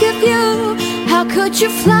think of you? How could you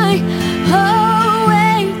fly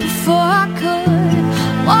away before I could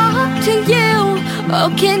walk to you? Oh,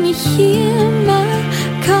 can you hear my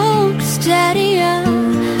cold steady? I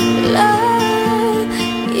love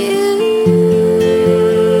you.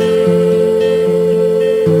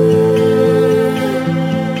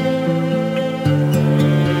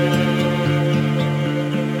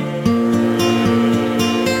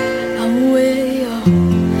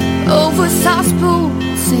 Oversized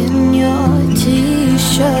boots in your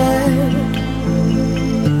t-shirt,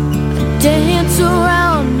 I dance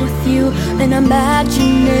around with you in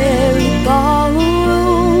imaginary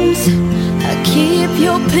ballrooms. I keep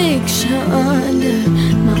your picture under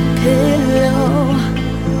my pillow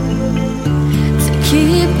to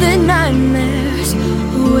keep the nightmares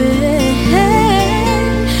away.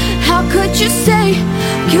 How could you say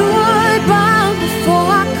goodbye before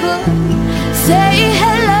I could say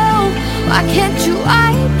hello? Why can't you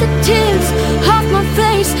wipe the tears off my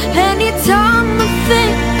face anytime I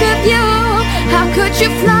think of you? How could you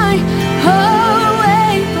fly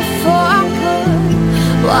away before I could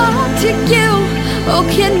walk to you?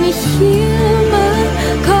 can you hear my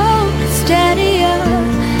cold steady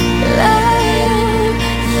love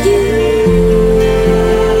you?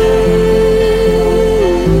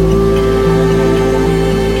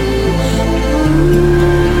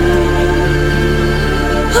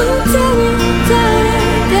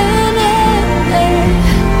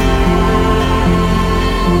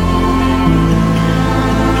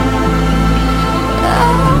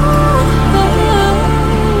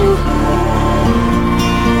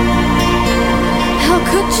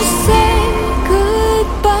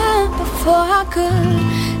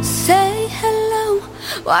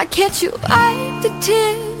 Why can't you wipe the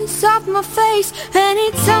tears off my face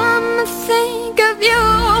anytime I think of you?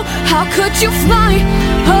 How could you fly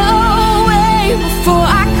away before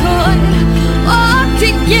I could walk to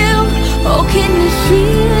you? Oh, can you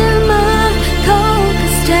hear my cold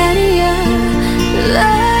steady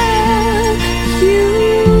love you?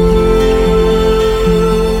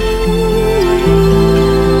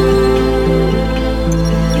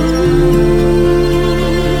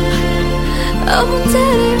 Oh,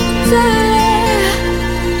 daddy, daddy.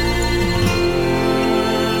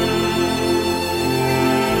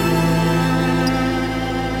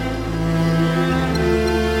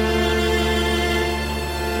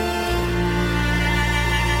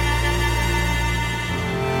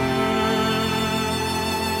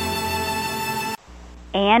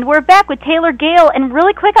 And we're back with Taylor Gayle. And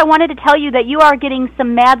really quick, I wanted to tell you that you are getting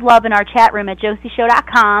some mad love in our chat room at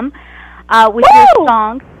josieshow.com with your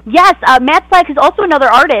songs. Yes, Matt Slack is also another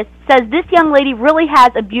artist, says this young lady really has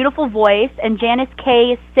a beautiful voice, and Janice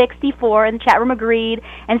K. 64 in the chat room agreed,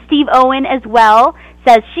 and Steve Owen as well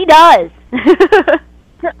says she does.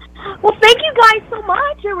 Well, thank you guys so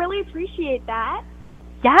much. I really appreciate that.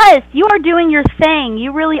 Yes, you are doing your thing.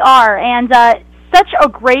 You really are, and such a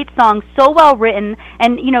great song, so well written,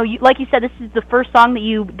 and like you said, this is the first song that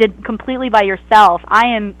you did completely by yourself. I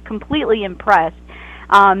am completely impressed.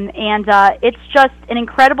 And it's just an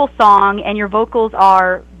incredible song, and your vocals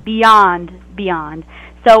are beyond.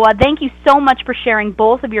 So thank you so much for sharing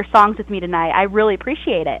both of your songs with me tonight. I really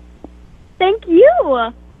appreciate it. Thank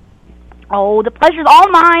you. Oh, the pleasure's all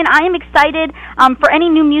mine. I am excited for any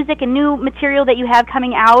new music and new material that you have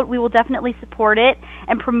coming out. We will definitely support it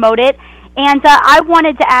and promote it. And I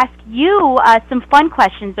wanted to ask you some fun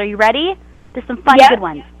questions. Are you ready? There's some fun, good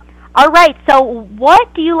ones. All right, so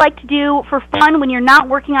what do you like to do for fun when you're not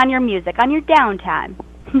working on your music, on your downtime?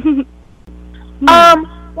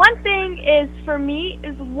 One thing is, for me,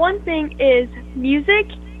 music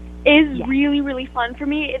is really, really fun for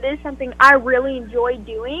me. It is something I really enjoy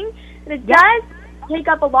doing. And it does take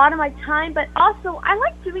up a lot of my time, but also I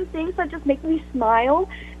like doing things that just make me smile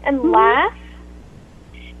and laugh.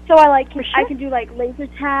 So I can do like laser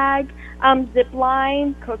tag, zip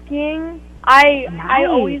line, cooking. I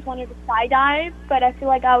always wanted to skydive, but I feel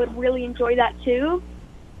like I would really enjoy that too.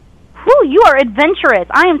 Whew, you are adventurous.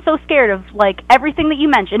 I am so scared of everything that you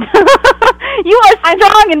mentioned. You are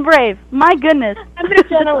strong and brave. My goodness. I'm an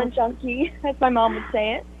adrenaline junkie, as my mom would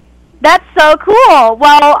say it. That's so cool.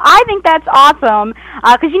 Well, I think that's awesome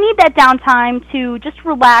because you need that downtime to just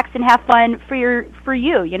relax and have fun for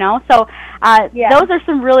you. So those are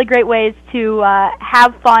some really great ways to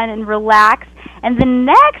have fun and relax. And the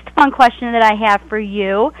next fun question that I have for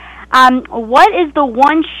you, what is the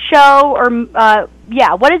one show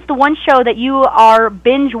what is the one show that you are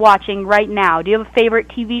binge watching right now? Do you have a favorite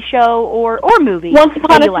TV show or movie? Once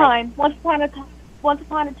Upon a Time. Once Upon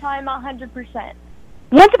a Time, 100%.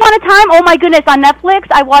 Once Upon a Time? Oh my goodness, on Netflix?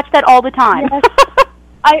 I watch that all the time. Yes.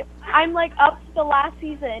 I'm up to the last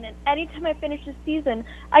season, and anytime I finish the season,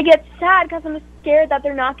 I get sad because I'm scared that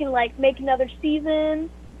they're not going to make another season.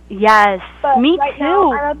 Yes, but me right too.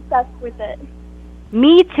 Now, I'm obsessed with it.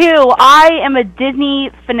 Me too. I am a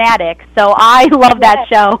Disney fanatic, so I love that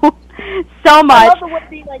show so much. I love the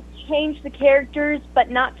way they change the characters, but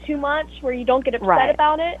not too much, where you don't get upset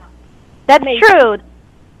about it. That's true.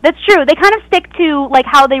 That's true. They kind of stick to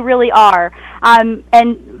how they really are. And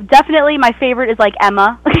definitely my favorite is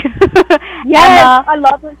Emma. Yes, Emma. I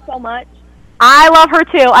love her so much. I love her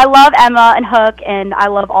too. I love Emma and Hook, and I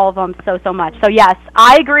love all of them so much. So yes,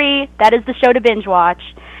 I agree. That is the show to binge watch,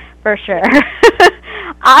 for sure.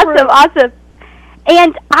 Awesome.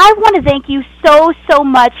 And I want to thank you so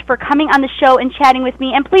much for coming on the show and chatting with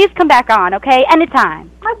me. And please come back on, okay?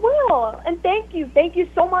 Anytime. I will. And thank you. Thank you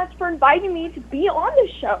so much for inviting me to be on the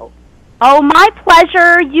show. Oh, my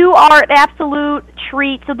pleasure. You are an absolute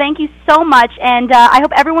treat. So thank you so much. And I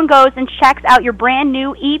hope everyone goes and checks out your brand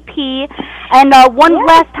new EP. And one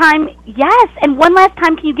last time,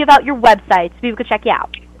 can you give out your website so people can check you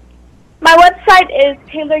out? My website is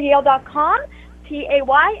taylorgayle.com.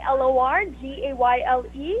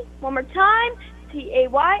 TAYLORGAYLE. One more time,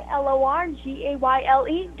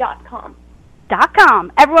 TAYLORGAYLE.com.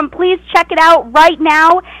 .com. Everyone, please check it out right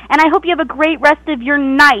now, and I hope you have a great rest of your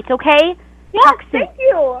night, okay? Yeah, Talk soon. thank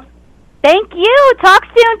you. Thank you. Talk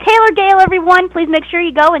soon. Taylor Gayle, everyone. Please make sure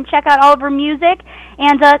you go and check out all of her music,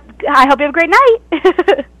 and I hope you have a great night.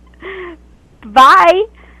 Bye.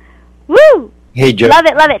 Woo! Hey, Joe. Love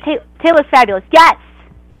it, love it. Taylor's fabulous. Yes.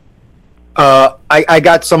 I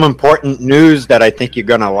got some important news that I think you're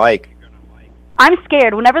going to like. I'm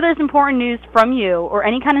scared. Whenever there's important news from you or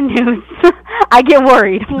any kind of news, I get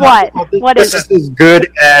worried. What? What is This it? is as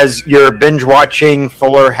good as your binge watching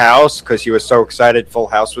Fuller House because you were so excited Full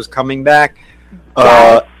House was coming back.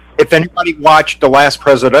 Yes. If anybody watched the last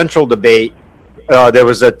presidential debate, there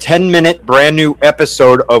was a 10-minute brand new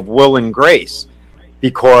episode of Will and Grace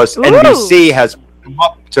because NBC has come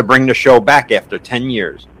up to bring the show back after 10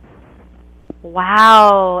 years.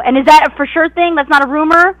 Wow. And is that a for sure thing? That's not a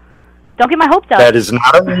rumor? Don't get my hopes up. That is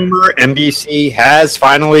not a rumor. NBC has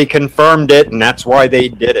finally confirmed it, and that's why they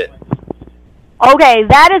did it. Okay,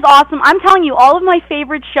 that is awesome. I'm telling you, all of my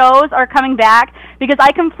favorite shows are coming back because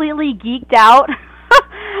I completely geeked out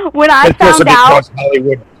when I It's also found out. because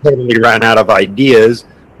Hollywood totally ran out of ideas.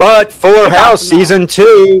 But Fuller House awesome, season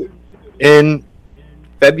 2 in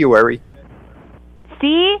February.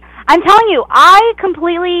 See? I'm telling you, I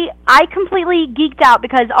completely geeked out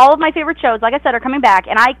because all of my favorite shows, like I said, are coming back,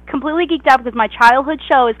 and I completely geeked out because my childhood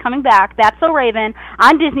show is coming back. That's So Raven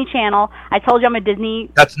on Disney Channel. I told you I'm a Disney.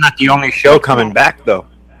 That's not the only show coming back, though.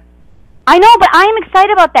 I know, but I am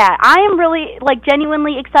excited about that. I am really,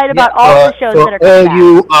 genuinely excited about all the shows that are coming back.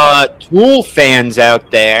 For all you Tool fans out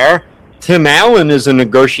there, Tim Allen is in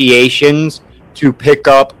negotiations to pick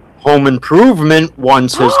up Home Improvement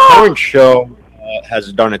once his current show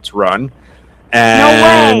has done its run,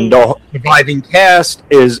 and the surviving cast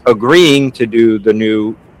is agreeing to do the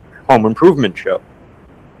new Home Improvement show.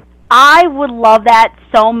 I would love that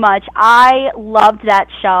so much. I loved that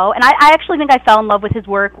show, and I actually think I fell in love with his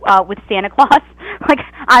work with Santa Claus.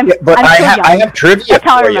 I'm so young. I have trivia That's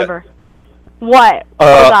how I for remember. What?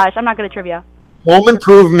 Oh gosh, I'm not good at trivia. Home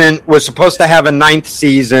Improvement was supposed to have a 9th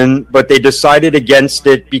season, but they decided against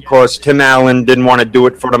it because Tim Allen didn't want to do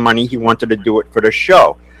it for the money. He wanted to do it for the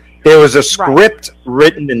show. There was a script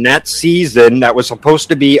written in that season that was supposed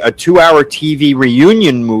to be a 2-hour TV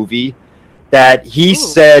reunion movie that he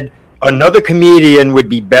said another comedian would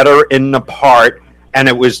be better in the part, and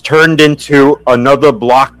it was turned into another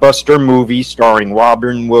blockbuster movie starring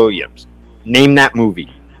Robin Williams. Name that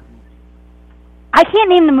movie. I can't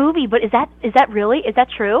name the movie, but is that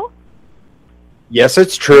true? Yes,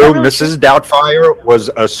 it's true. Mrs. Doubtfire was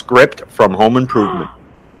a script from Home Improvement.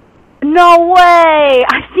 No way!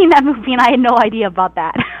 I've seen that movie and I had no idea about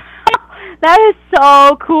that. That is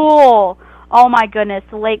so cool. Oh my goodness,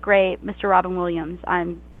 the late great Mr. Robin Williams.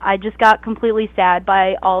 I just got completely sad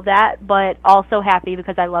by all that, but also happy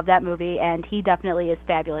because I love that movie and he definitely is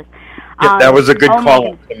fabulous. Yeah, that was a good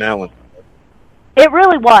call, Tim Allen. It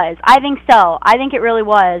really was. I think so. I think it really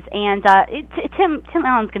was. And Tim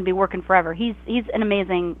Allen's going to be working forever. He's an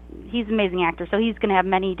amazing actor. So he's going to have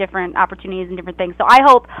many different opportunities and different things. So I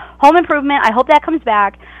hope Home Improvement. I hope that comes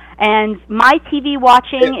back. And my TV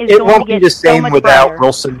watching is going to get so much without brighter.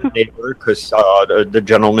 Wilson the neighbor because the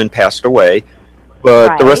gentleman passed away.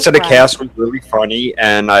 But the rest of the cast was really funny,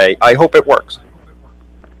 and I hope it works.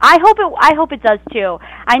 I hope it does too.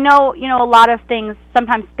 I know, a lot of things,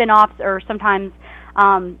 sometimes spin-offs or sometimes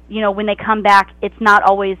when they come back, it's not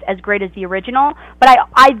always as great as the original. But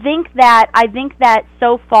I think that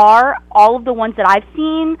so far, all of the ones that I've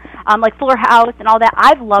seen, like Fuller House and all that,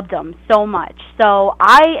 I've loved them so much. So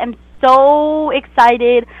I am so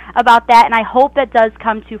excited about that, and I hope that does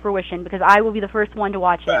come to fruition because I will be the first one to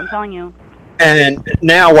watch it. I'm telling you. And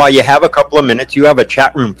now, while you have a couple of minutes, you have a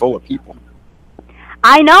chat room full of people.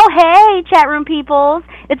 I know. Hey, chat room peoples.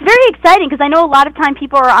 It's very exciting because I know a lot of time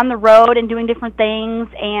people are on the road and doing different things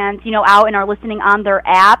and, out and are listening on their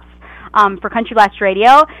apps for Country Blast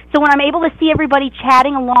Radio. So when I'm able to see everybody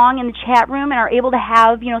chatting along in the chat room and are able to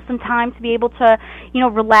have, some time to be able to,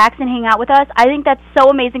 relax and hang out with us, I think that's so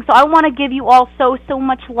amazing. So I want to give you all so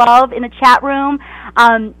much love in the chat room.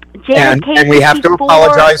 And we have to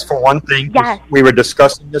apologize for one thing. Yes. We were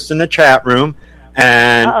discussing this in the chat room.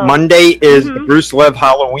 And Monday is the Bruce Lev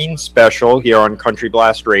Halloween special here on Country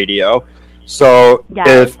Blast Radio. So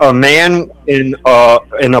if a man in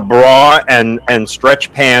a bra and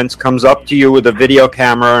stretch pants comes up to you with a video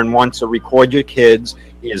camera and wants to record your kids,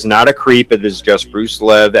 he is not a creep. It is just Bruce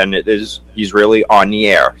Lev, and he's really on the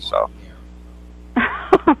air. So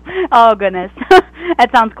Oh, goodness. That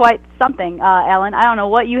sounds quite something, Alan. I don't know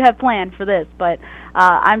what you have planned for this, but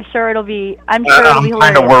I'm sure it'll be hilarious. I'm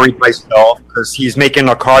kind of worried myself because he's making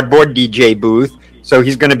a cardboard DJ booth. So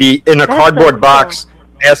he's going to be in a cardboard box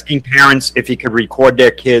asking parents if he could record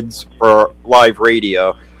their kids for live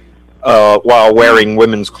radio while wearing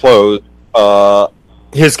women's clothes.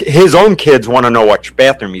 His own kids want to know which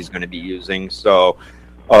bathroom he's going to be using. So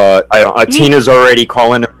Tina's already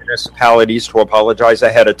calling the municipalities to apologize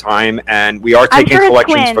ahead of time, and we are taking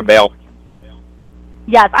collections for bail.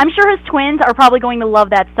 Yes, I'm sure his twins are probably going to love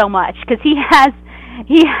that so much because he has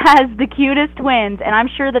the cutest twins, and I'm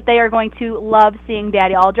sure that they are going to love seeing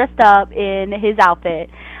Daddy all dressed up in his outfit.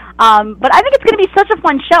 But I think it's going to be such a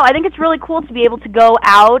fun show. I think it's really cool to be able to go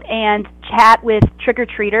out and chat with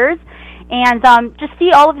trick-or-treaters and just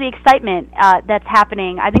see all of the excitement that's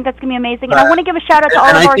happening. I think that's going to be amazing. And I want to give a shout-out to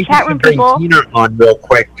all of our chat room people. I think we should bring Tina on real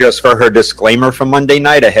quick just for her disclaimer from Monday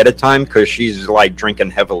night ahead of time because she's, like,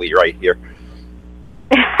 drinking heavily right here.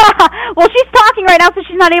 Well, she's talking right now, so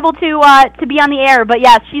she's not able to be on the air. But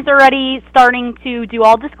yes, she's already starting to do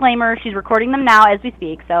all disclaimers. She's recording them now as we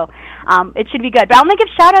speak, so it should be good. But I'm going to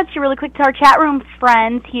give shout-outs really quick to our chat room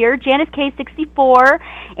friends here. Janice K64,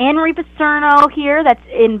 Anne Marie Pacerno here, that's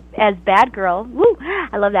in as Bad Girl. Woo,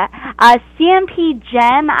 I love that. CMP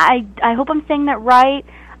Jen, I hope I'm saying that right.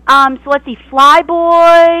 So let's see,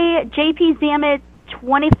 Flyboy, JP Zamet,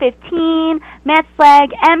 2015, Matt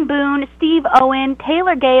Slag, M. Boone, Steve Owen,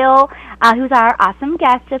 Taylor Gayle, who's our awesome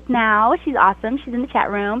guest just now. She's awesome. She's in the chat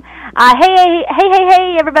room.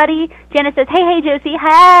 Hey, everybody. Janice says, hey, Josie.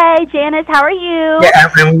 Hey, Janice, how are you? Yeah,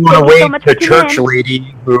 and we want to wave the church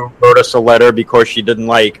lady who wrote us a letter because she didn't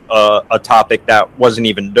like a topic that wasn't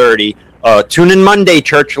even dirty. Tune in Monday,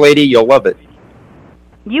 church lady. You'll love it.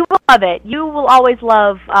 You will love it. You will always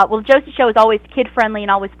love, well, Josie Show is always kid-friendly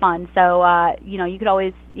and always fun, so, you could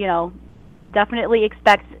always, definitely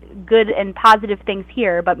expect good and positive things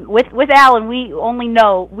here, but with Alan,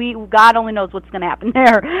 God only knows what's going to happen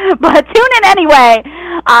there, but tune in anyway,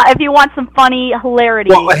 if you want some funny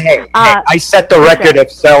hilarity. Well, hey, I set the record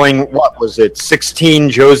of selling, 16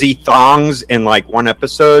 Josie thongs in, one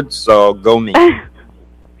episode, so go me.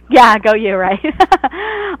 Yeah, go you, right?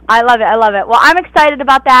 I love it. Well, I'm excited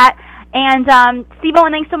about that. And Steve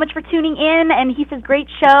Owen, thanks so much for tuning in. And he says, great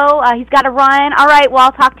show. He's got to run. All right, well,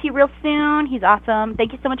 I'll talk to you real soon. He's awesome.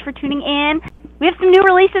 Thank you so much for tuning in. We have some new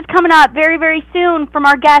releases coming up very, very soon from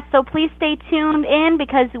our guests, so please stay tuned in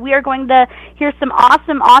because we are going to hear some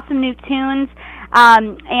awesome new tunes.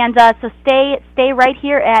 So stay right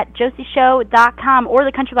here at josieshow.com or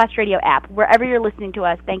the Country Blast Radio app, wherever you're listening to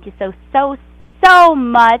us. Thank you so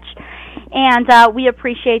much, and we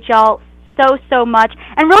appreciate y'all so much.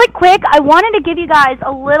 And really quick, I wanted to give you guys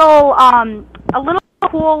a little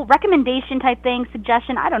cool recommendation type thing,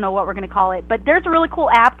 suggestion. I don't know what we're going to call it, but there's a really cool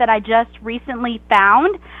app that I just recently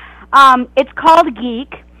found. It's called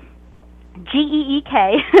Geek,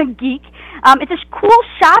 G-E-E-K, Geek. It's a cool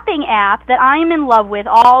shopping app that I am in love with.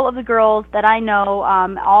 All of the girls that I know,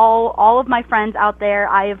 all of my friends out there,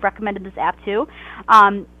 I have recommended this app to.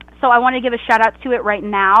 So I want to give a shout out to it right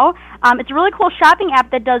now. It's a really cool shopping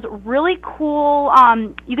app that does really cool.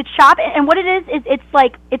 You could shop, and what it is it's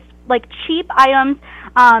like cheap items.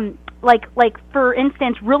 Like for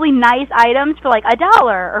instance, really nice items for like $1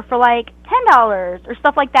 or for like $10 or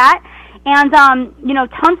stuff like that. And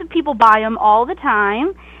tons of people buy them all the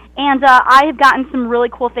time. And I have gotten some really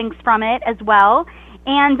cool things from it as well.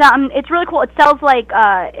 And it's really cool. It sells like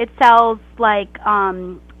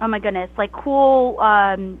oh my goodness, like cool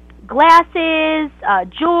glasses,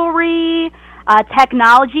 jewelry,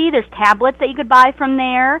 technology. There's tablets that you could buy from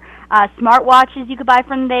there, smartwatches you could buy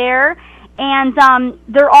from there, and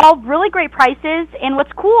they're all really great prices. And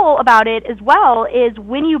what's cool about it as well is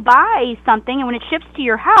when you buy something and when it ships to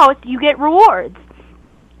your house, you get rewards.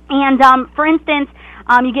 And for instance,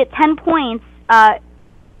 you get 10 points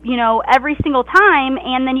every single time,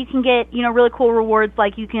 and then you can get really cool rewards,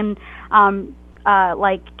 like you can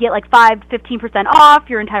get 5-15% off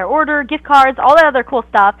your entire order, gift cards, all that other cool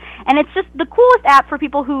stuff. And it's just the coolest app for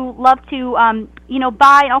people who love to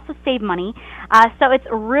buy and also save money. So it's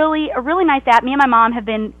a really nice app. Me and my mom have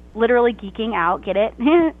been literally geeking out. Get it?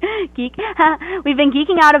 Geek. We've been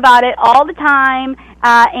geeking out about it all the time,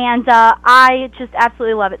 and I just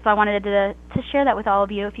absolutely love it. So I wanted to share that with all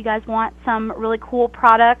of you. If you guys want some really cool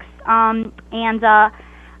products, want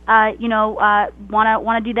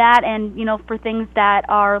to do that, and for things that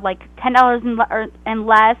are like $10 and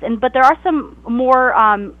less, but there are some more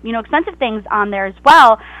expensive things on there as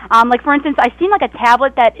well. Like for instance, I've seen like a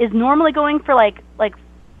tablet that is normally going for like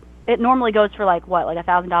it normally goes for like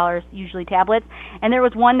 $1,000 usually tablets, and there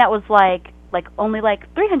was one that was like only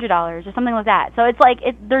like $300 or something like that. So it's like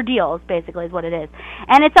they're deals basically is what it is,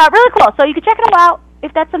 and it's really cool. So you can check it all out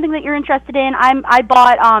if that's something that you're interested in. I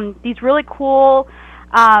bought these really cool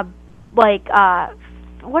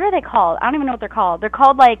what are they called? I don't even know what they're called. They're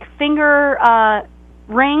called like finger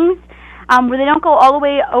rings, where they don't go all the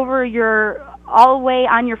way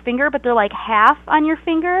on your finger, but they're like half on your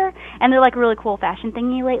finger, and they're like a really cool fashion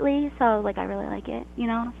thingy lately. So like I really like it,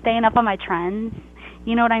 staying up on my trends.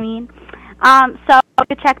 You know what I mean? So you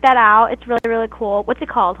can check that out. It's really, really cool. What's it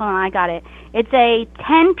called? Hold on, I got it. It's a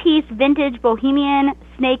 10-piece vintage bohemian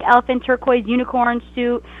snake, elephant, turquoise, unicorn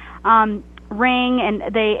suit ring, and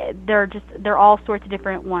they're all sorts of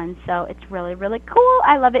different ones. So it's really, really cool.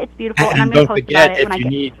 I love it. It's beautiful. And I'm going to post about it when I get.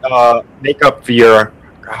 If you need makeup for your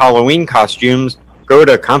Halloween costumes, go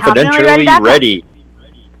to Confidentially Ready.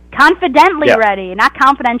 Confidently Ready, not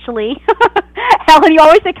confidentially. Helen, you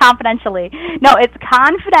always say confidentially. No, it's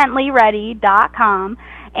confidentlyready.com,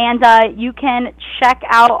 and you can check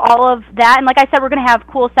out all of that. And like I said, we're going to have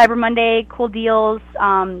cool Cyber Monday, cool deals,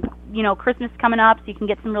 Christmas coming up, so you can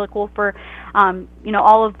get some really cool for,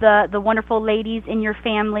 all of the wonderful ladies in your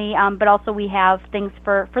family, but also we have things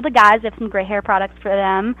for the guys. We have some gray hair products for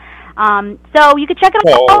them. So you can check it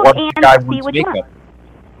out and see what you want.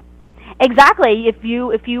 Exactly. If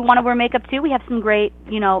you want to wear makeup too, we have some great,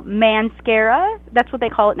 mascara. That's what they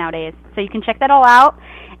call it nowadays. So you can check that all out,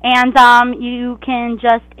 and you can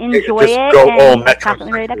just enjoy it. And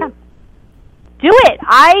confidentlyready.com. Do it.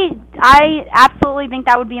 I absolutely think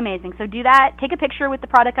that would be amazing. So do that. Take a picture with the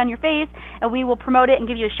product on your face, and we will promote it and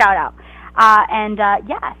give you a shout out.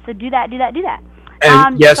 So do that.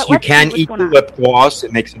 And yes, you can eat the lip gloss.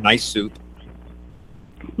 It makes a nice soup.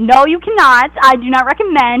 No, you cannot. I do not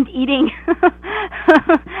recommend eating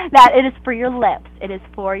that. It is for your lips. It is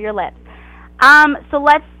for your lips. So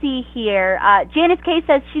let's see here. Janice K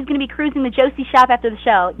says she's going to be cruising the Josie shop after the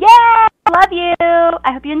show. Yay! Love you.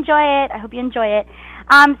 I hope you enjoy it.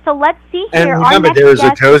 So let's see here. And remember, there is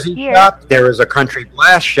a Josie shop, there is a country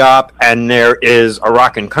blast shop, and there is a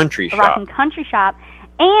rock and country shop.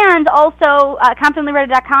 And also,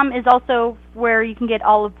 ConfidentlyReady.com is also where you can get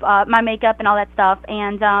all of my makeup and all that stuff.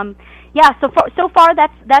 And so far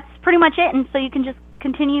that's pretty much it. And so you can just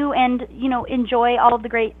continue and enjoy all of the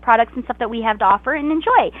great products and stuff that we have to offer and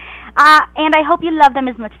enjoy. And I hope you love them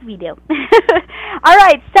as much as we do. All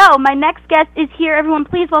right. So my next guest is here. Everyone,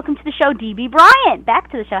 please welcome to the show, DB Bryant.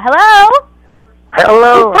 Back to the show. Hello.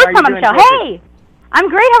 Hello. First time on the show. Hey, I'm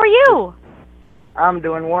great. How are you? I'm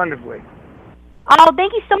doing wonderfully. Oh,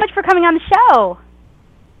 thank you so much for coming on the show.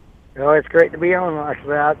 Oh, it's great to be on.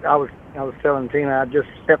 Actually, I was telling Tina I just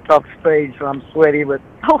stepped off the stage, so I'm sweaty, but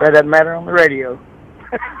that doesn't matter on the radio.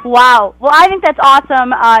 Wow. Well, I think that's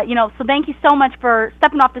awesome. So thank you so much for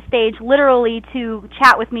stepping off the stage, literally, to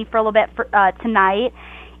chat with me for a little bit tonight.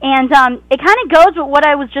 And it kind of goes with what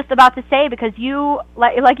I was just about to say, because you,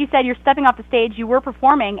 like you said, you're stepping off the stage, you were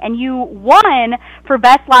performing, and you won for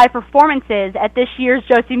Best Live Performances at this year's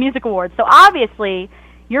Josie Music Awards. So obviously,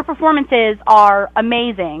 your performances are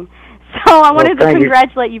amazing. So I wanted to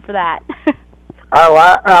congratulate you for that.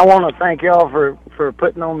 I want to thank y'all for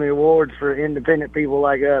putting on the awards for independent people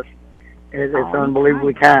like us. It's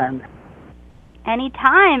unbelievably kind.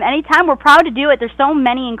 Anytime. We're proud to do it. There's so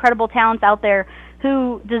many incredible talents out there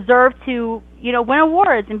who deserve to, win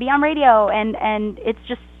awards and be on radio, and it's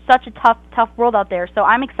just such a tough world out there. So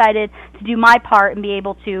I'm excited to do my part and be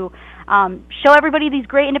able to show everybody these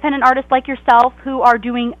great independent artists like yourself who are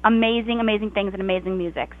doing amazing things and amazing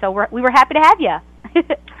music. So we were happy to have you.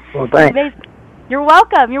 Well, thanks. You're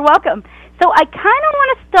welcome. So I kind of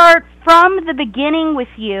want to start from the beginning with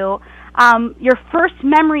you. Your first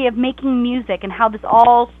memory of making music and how this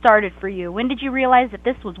all started for you. When did you realize that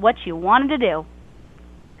this was what you wanted to do?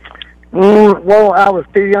 Well, I was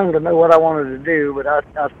too young to know what I wanted to do, but I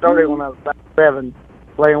started when I was about 7,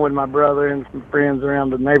 playing with my brother and some friends around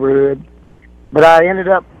the neighborhood. But I ended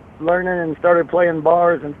up learning and started playing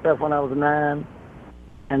bars and stuff when I was 9,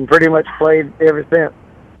 and pretty much played ever since.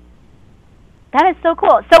 That is so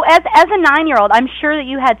cool. So as a 9-year-old, I'm sure that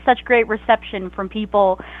you had such great reception from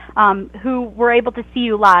people who were able to see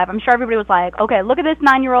you live. I'm sure everybody was like, okay, look at this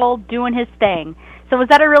 9-year-old doing his thing. So was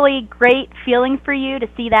that a really great feeling for you to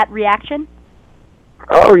see that reaction?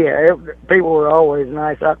 Oh, yeah. People were always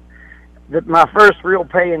nice. My first real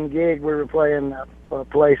paying gig, we were playing a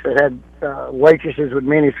place that had waitresses with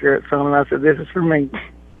miniskirts on, and I said, this is for me.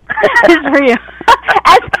 This is for you.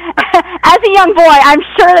 As a young boy, I'm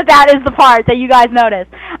sure that is the part that you guys noticed.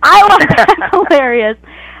 I love that. That's hilarious.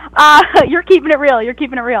 You're keeping it real.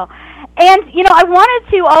 And, I wanted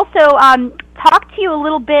to also talk to you a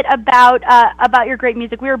little bit about your great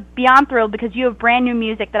music. We were beyond thrilled because you have brand new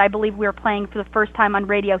music that I believe we are playing for the first time on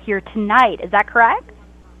radio here tonight. Is that correct?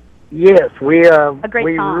 Yes, we song.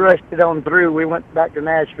 rushed it on through. We went back to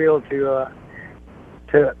Nashville to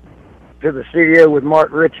the studio with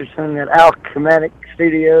Mark Richardson at Alchematic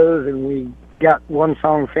Studios, and we got one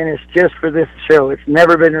song finished just for this show. It's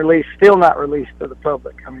never been released, still not released to the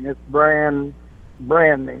public. I mean, it's brand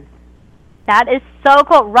new. That is so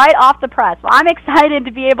cool, right off the press. Well, I'm excited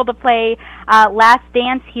to be able to play Last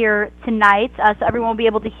Dance here tonight, so everyone will be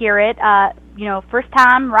able to hear it, first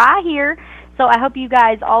time right here. So I hope you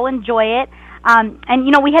guys all enjoy it. And,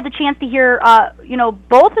 we had the chance to hear,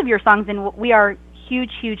 both of your songs, and we are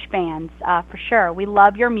huge fans, for sure. We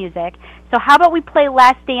love your music. So how about we play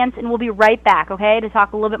Last Dance, and we'll be right back, okay, to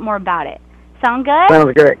talk a little bit more about it. Sound good?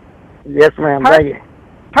 Sounds great. Yes, ma'am. Thank you.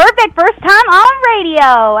 Perfect. First time on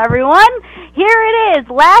radio, everyone. Here it is,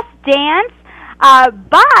 Last Dance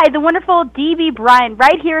by the wonderful D.B. Bryant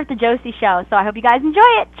right here at the Josie Show. So I hope you guys enjoy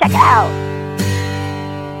it. Check it out.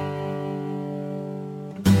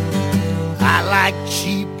 I like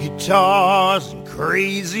cheap guitars and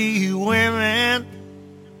crazy women,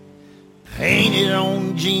 painted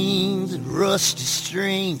on jeans and rusty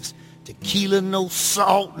strings, tequila, no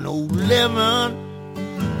salt, no lemon.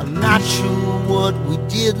 I'm not sure what we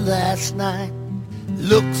did last night.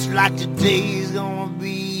 Looks like today's gonna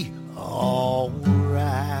be alright.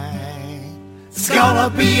 It's gonna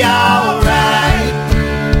be alright.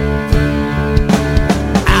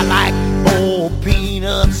 I like old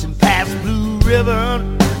peanuts and Pabst Blue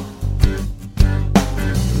Ribbon,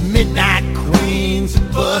 midnight queens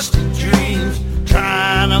and busted dreams,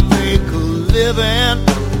 trying to make a living,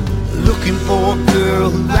 looking for a girl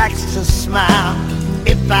who likes to smile.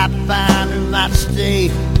 If I find her, might stay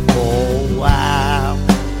for a while.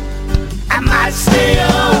 I might stay a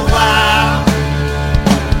while,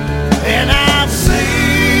 and I'll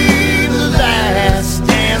save the last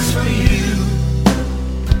dance for you.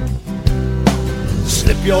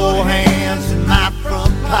 Slip your hands in my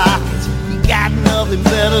front pockets, you got nothing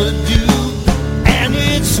better to do, and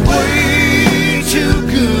it's way too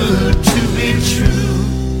good to be true.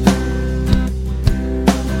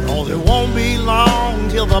 Oh, there won't be long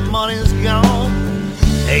till the money's gone,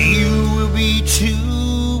 and you will be too,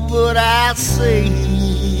 but I'll save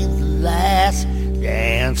the last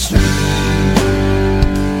dance for you.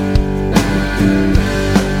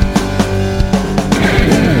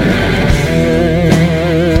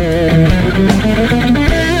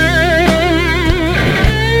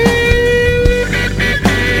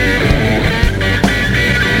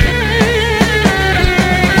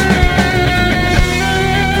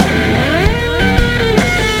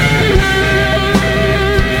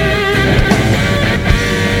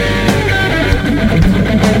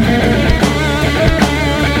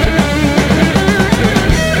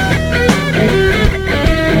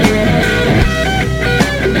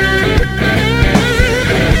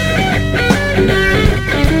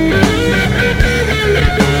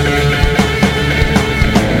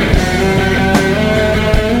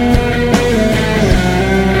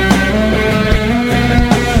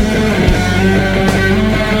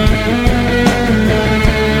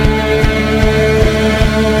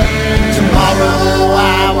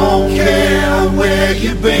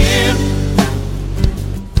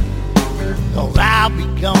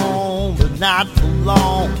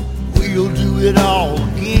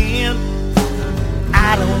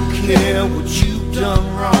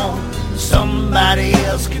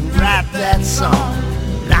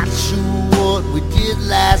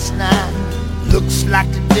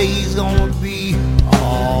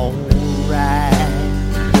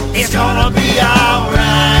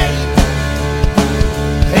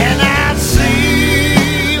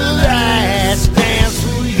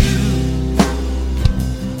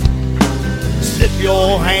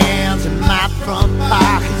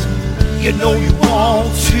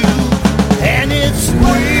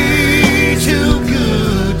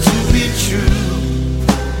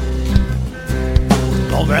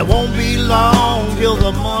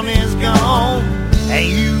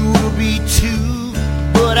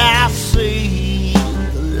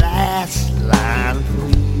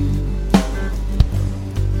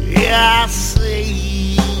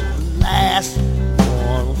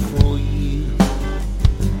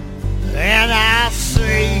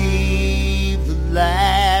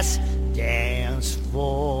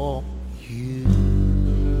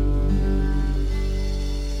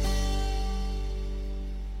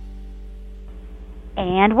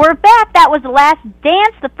 And we're back. That was The Last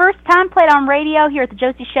Dance, the first time played on radio here at the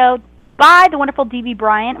Josie Show. by the wonderful D.B.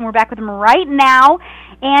 Bryant, and we're back with him right now.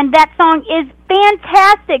 And that song is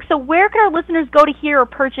fantastic. So where can our listeners go to hear or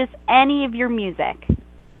purchase any of your music?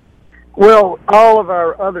 Well, all of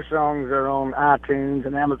our other songs are on iTunes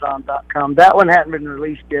and Amazon.com. That one hasn't been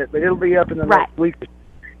released yet, but it'll be up in the next week.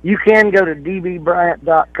 You can go to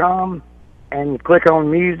dbbryant.com and click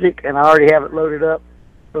on music, and I already have it loaded up.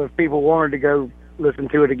 So if people wanted to go listen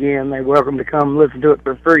to it again, they're welcome to come listen to it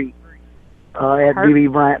for free at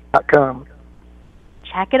dbbryant.com.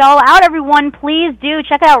 Check it all out, everyone. Please do.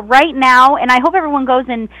 Check it out right now. And I hope everyone goes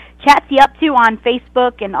and chats you up, too, on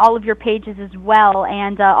Facebook and all of your pages as well.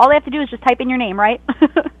 And all they have to do is just type in your name, right?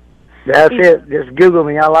 That's it. Just Google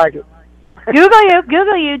me. I like it.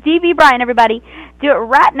 Google you. D.B. Bryant, everybody. Do it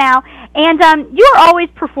right now. And you are always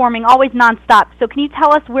performing, always nonstop. So can you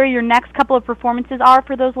tell us where your next couple of performances are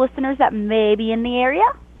for those listeners that may be in the area?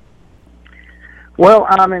 Well,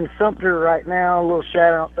 I'm in Sumter right now. A little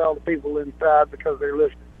shout out to all the people inside because they're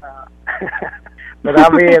listening. But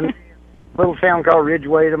I'll be in a little town called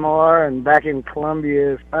Ridgeway tomorrow, and back in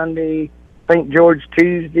Columbia Sunday, St. George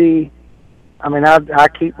Tuesday. I mean, I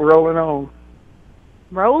keep rolling on.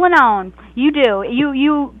 Rolling on. You do.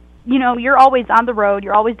 You know, you're always on the road.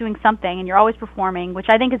 You're always doing something, and you're always performing, which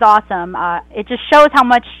I think is awesome. It just shows how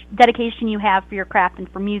much dedication you have for your craft and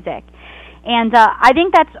for music. And I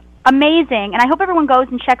think that's amazing, and I hope everyone goes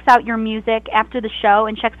and checks out your music after the show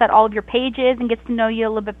and checks out all of your pages and gets to know you a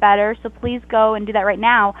little bit better, so please go and do that right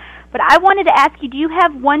now. But I wanted to ask you, do you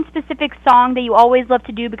have one specific song that you always love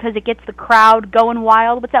to do because it gets the crowd going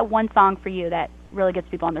wild? What's that one song for you that really gets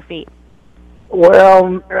people on their feet?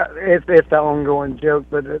 Well, it's an ongoing joke,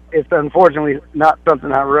 but it's unfortunately not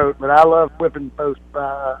something I wrote, but I love Whipping Post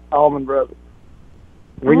by Allman Brothers.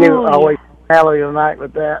 We always finale of the night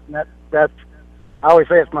with that, and that's I always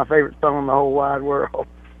say it's my favorite song in the whole wide world.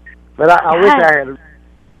 But I wish I had.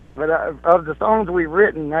 But of the songs we've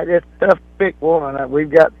written, it's tough to pick one.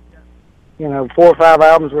 We've got, 4 or 5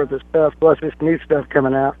 albums worth of stuff, plus this new stuff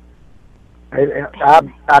coming out.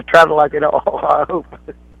 I try to like it all, I hope.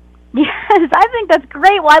 Yes, I think that's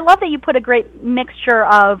great. Well, I love that you put a great mixture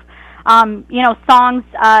of, songs,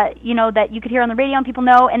 that you could hear on the radio and people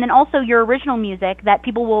know, and then also your original music that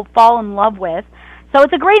people will fall in love with. So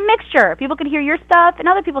it's a great mixture. People can hear your stuff and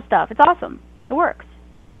other people's stuff. It's awesome. It works.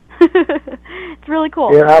 It's really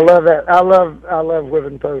cool. Yeah, I love that. I love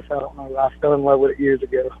Whipping Post. I don't know. I fell in love with it years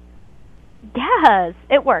ago. Yes,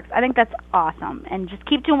 it works. I think that's awesome. And just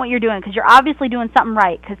keep doing what you're doing because you're obviously doing something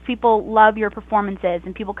right because people love your performances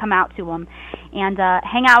and people come out to them and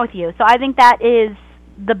hang out with you. So I think that is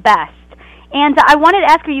the best. And I wanted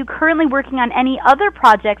to ask, are you currently working on any other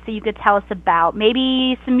projects that you could tell us about?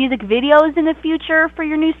 Maybe some music videos in the future for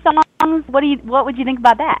your new songs? What would you think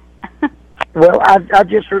about that? Well, I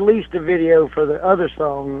just released a video for the other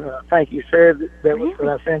song, Thank You, Sir,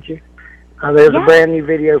 that I sent you. There's a brand new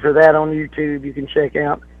video for that on YouTube you can check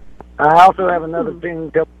out. I also have another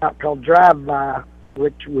thing coming out called Drive By,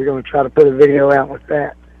 which we're going to try to put a video out with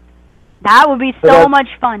that. That would be so much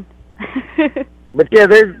fun. But yeah,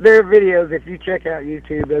 there are videos. If you check out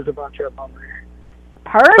YouTube, there's a bunch of them on there.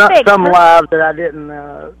 Perfect. Some live that I didn't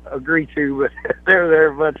agree to, but there are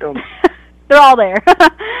a bunch of them. They're all there.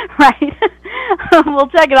 Right. We'll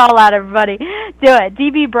check it all out, everybody. Do it.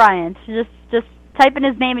 D.B. Bryant. Just type in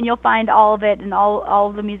his name and you'll find all of it and all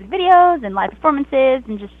of the music videos and live performances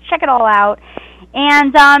and just check it all out.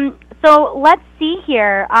 And so let's see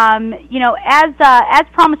here. As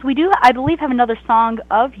promised, we do, I believe, have another song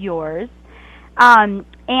of yours. And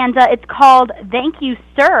it's called Thank You,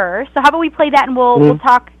 Sir. So how about we play that and we'll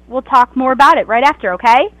talk more about it right after,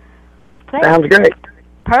 okay? Sounds great.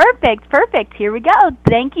 Perfect. Here we go.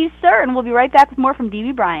 Thank You, Sir. And we'll be right back with more from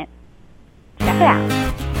D.B. Bryant. Check it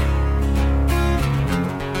out.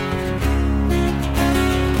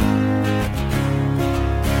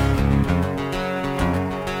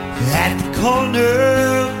 At the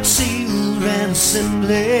corner of Seal and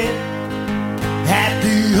Assembly, at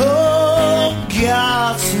the old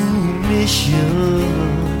God's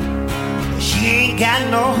mission, she ain't got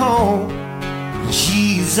no home,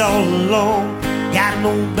 she's all alone, got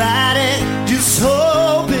nobody, just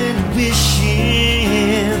hoping and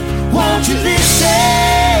wishing. Won't you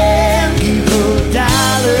listen, give her a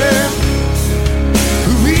dollar, a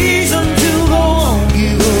reason to go on,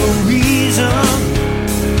 give her a reason.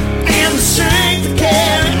 Strength to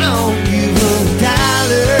carry on, give her a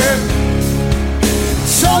dollar,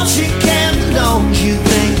 so she can loan you.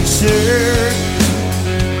 Thank you, sir.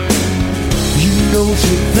 You know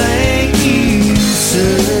she thank you,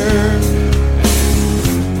 sir.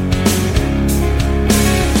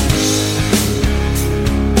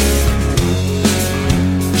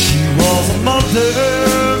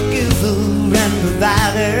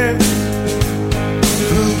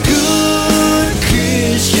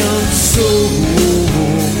 soul.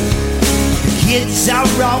 The kids are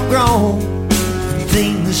all grown,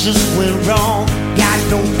 things just went wrong. Got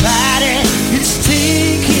nobody, it's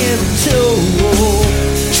taking a toll.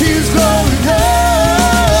 Trees growing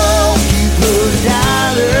old, give a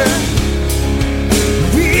dollar.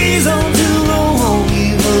 Reason to go home,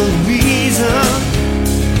 give a reason.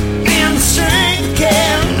 And the strength to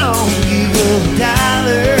carry on, give a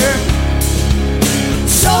dollar.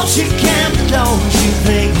 So she can't, don't you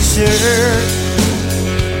think, sir?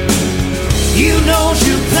 You know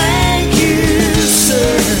you thank you,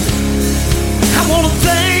 sir. I wanna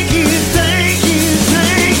thank you, thank you,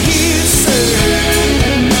 thank you, sir.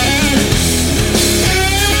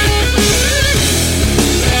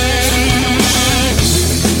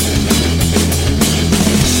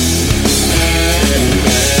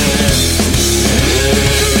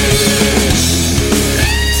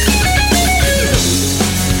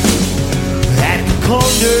 At the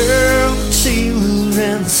corner, Taylor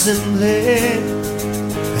and Assembly,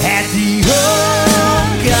 at the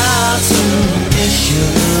Orgasm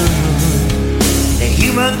mission, the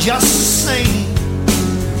human just the same,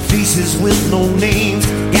 faces with no names,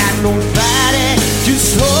 got nobody,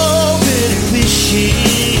 just open wishing.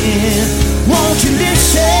 Won't you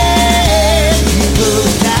listen? Give a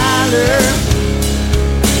dollar,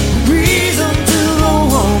 reason to go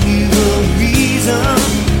home, give a reason,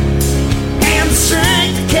 and the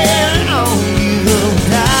strength to carry on, give a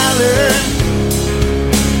dollar.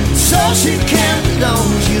 So she can't,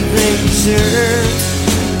 don't you think, sir?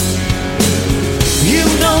 You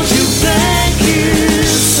know you thank you,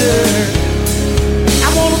 sir. I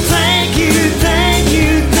wanna thank you, thank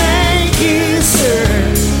you, thank you, sir.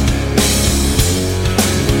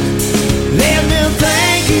 Let me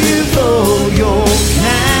thank you for your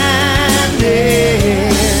kindness,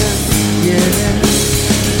 yeah.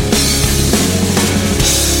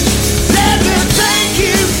 Let me thank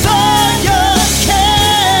you for your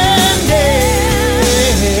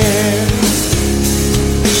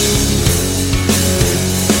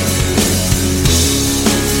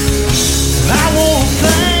I won't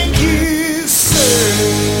thank you, sir.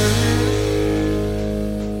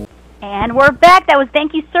 And we're back. That was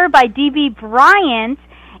Thank You, Sir by D.B. Bryant.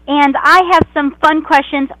 And I have some fun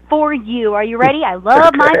questions for you. Are you ready? I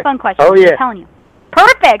love my fun questions. Oh, yeah. I'm telling you.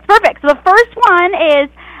 Perfect. So the first one is,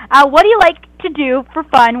 what do you like to do for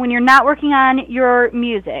fun when you're not working on your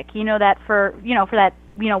music? You know that for that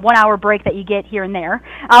 1 hour break that you get here and there.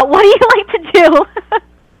 What do you like to do?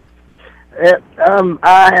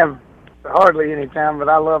 I have hardly any time, but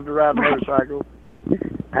I love to ride motorcycles,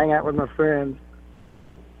 hang out with my friends.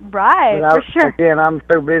 Right, for sure. Again, I'm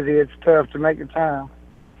so busy, it's tough to make the time.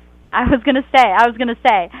 I was gonna say,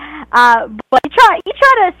 but you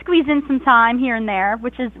try to squeeze in some time here and there,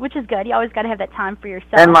 which is good. You always got to have that time for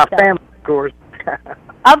yourself. And my family, of course.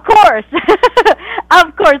 Of course,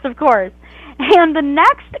 of course. And the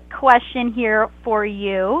next question here for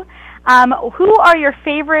you: who are your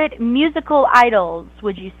favorite musical idols?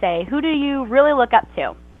 Would you say? Who do you really look up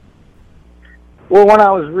to? Well, when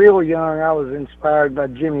I was real young, I was inspired by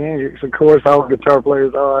Jimi Hendrix. Of course, all guitar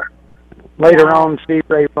players are. Later on, Steve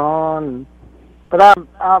Ray Vaughan. But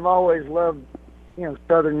I've always loved,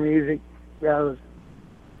 Southern music. I was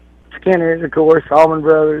Skinner's, of course, Allman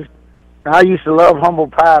Brothers. I used to love Humble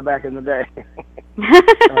Pie back in the day.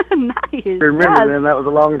 Nice. Remember them? That was a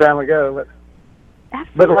long time ago.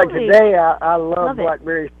 But like today, I love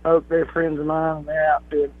Blackberry Smoke. They're friends of mine, and they're out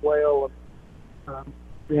doing well.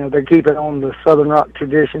 They keep it on the Southern rock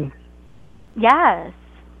tradition. Yes.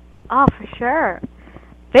 Oh, for sure.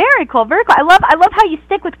 Very cool. Very cool. I love how you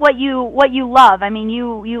stick with what you love. I mean,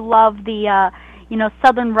 you love the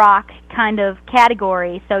Southern rock kind of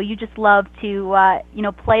category, so you just love to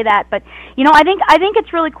play that. But I think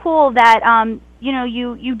it's really cool that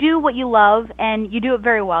you do what you love, and you do it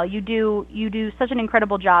very well. You do such an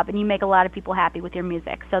incredible job, and you make a lot of people happy with your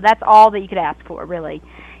music. So that's all that you could ask for, really.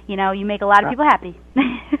 You make a lot of people happy.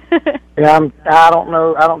 Yeah, I don't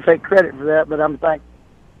know. I don't take credit for that, but I'm thankful.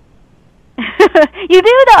 You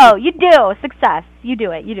do, though. You do. Success. You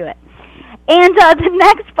do it. And the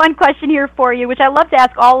next fun question here for you, which I love to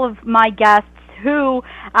ask all of my guests who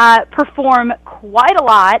perform quite a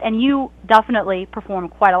lot, and you definitely perform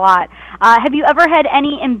quite a lot. Have you ever had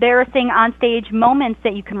any embarrassing onstage moments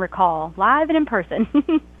that you can recall, live and in person?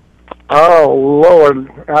 Oh,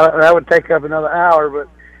 Lord. That would take up another hour, but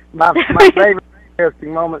my favorite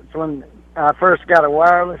embarrassing moments when I first got a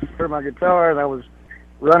wireless for my guitar, and I was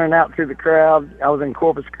running out through the crowd. I was in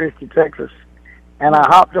Corpus Christi, Texas, and I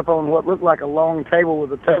hopped up on what looked like a long table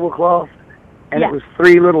with a tablecloth, and it was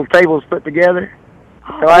 3 little tables put together,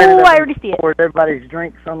 So I already see it. Poured everybody's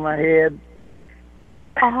drinks on my head.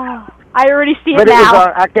 Oh, I already see it but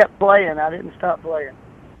now. I kept playing. I didn't stop playing.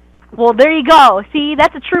 Well, there you go. See,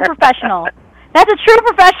 that's a true professional. That's a true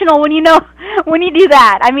professional when you do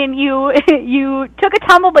that. I mean, you took a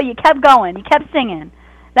tumble, but you kept going. You kept singing.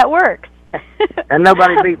 That works. And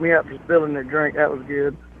nobody beat me up for spilling their drink. That was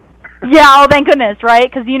good. Yeah, oh, thank goodness, right?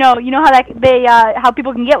 Because you know how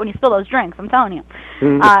people can get when you spill those drinks. I'm telling you,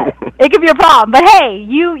 it could be a problem. But hey,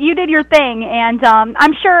 you did your thing, and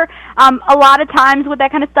I'm sure a lot of times with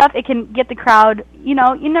that kind of stuff, it can get the crowd. You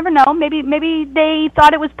know, you never know. Maybe they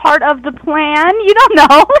thought it was part of the plan. You don't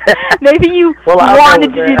know. Maybe you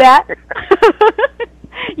wanted to do that.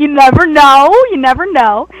 You never know. You never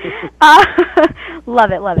know.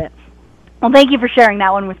 Love it. Well, thank you for sharing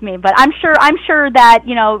that one with me. But I'm sure that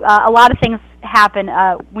a lot of things happen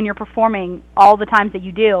when you're performing all the times that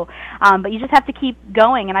you do. But you just have to keep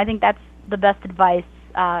going, and I think that's the best advice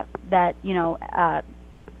that I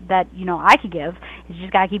could give. Is you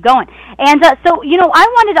just gotta keep going. And so I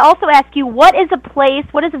wanted to also ask you, what is a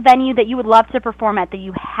venue that you would love to perform at that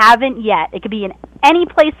you haven't yet? It could be in any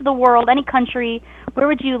place of the world, any country. Where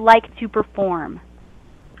would you like to perform?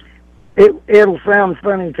 It'll sound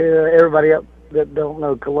funny to everybody up that don't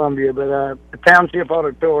know Columbia, but the Township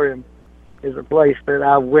Auditorium is a place that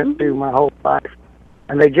I went to my whole life,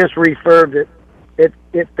 and they just refurbed it. It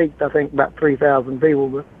seats, I think, about 3,000 people,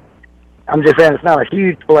 but I'm just saying it's not a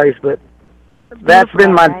huge place, but that's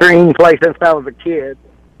been my dream place since I was a kid.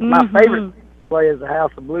 My favorite place is the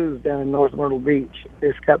House of Blues down in North Myrtle Beach.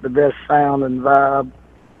 It's got the best sound and vibe.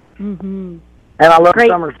 And I love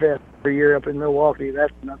Summerfest every year up in Milwaukee.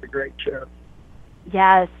 That's another great show.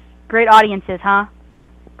 Yes. Great audiences, huh?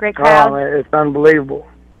 Great crowd. Oh, it's unbelievable.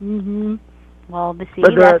 Well, that's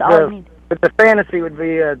all we need. But the fantasy would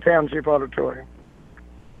be Township Auditorium.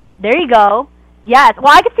 There you go. Yes.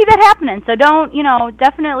 Well, I could see that happening. So don't,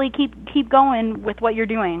 definitely keep going with what you're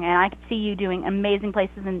doing. And I could see you doing amazing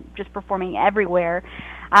places and just performing everywhere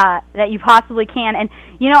that you possibly can. And,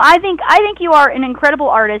 I think you are an incredible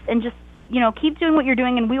artist, and just, keep doing what you're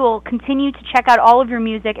doing, and we will continue to check out all of your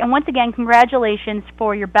music. And once again, congratulations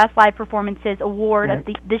for your Best Live Performances award at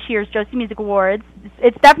this year's Josie Music Awards.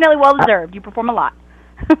 It's definitely well-deserved. You perform a lot.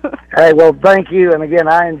 Hey, well, thank you. And again,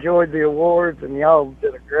 I enjoyed the awards, and y'all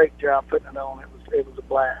did a great job putting it on. It was a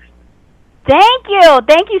blast. Thank you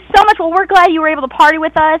so much. Well, we're glad you were able to party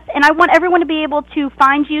with us, and I want everyone to be able to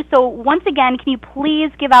find you. So once again, can you please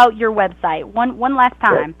give out your website one last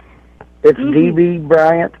time? It's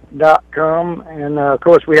dbbryant.com, and of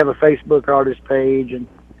course we have a Facebook artist page and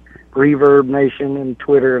Reverb Nation and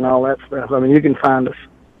Twitter and all that stuff. I mean, you can find us.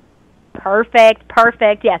 Perfect.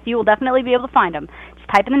 Yes, you will definitely be able to find them. Just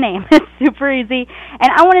type in the name. It's super easy.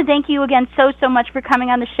 And I want to thank you again so much for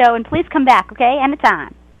coming on the show, and please come back, okay?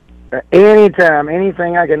 Anytime. Anytime.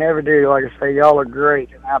 Anything I can ever do. Like I say, y'all are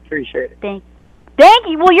great, and I appreciate it. Thank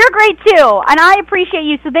you. Well, you're great, too, and I appreciate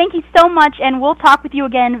you, so thank you so much, and we'll talk with you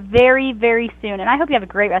again very, very soon. And I hope you have a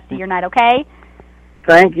great rest of your night, okay?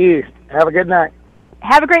 Thank you. Have a good night.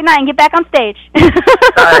 Have a great night and get back on stage. All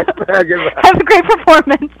right. Goodbye. Have a great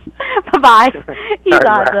performance. Bye-bye. He's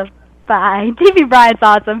awesome. Bye. TV Bryant's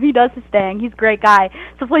awesome. He does his thing. He's a great guy.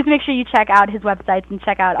 So please make sure you check out his websites and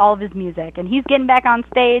check out all of his music. And he's getting back on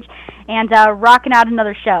stage and rocking out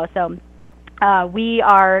another show. So we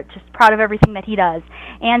are just proud of everything that he does.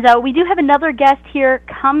 And we do have another guest here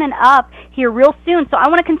coming up here real soon. So I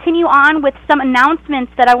want to continue on with some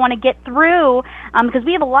announcements that I want to get through because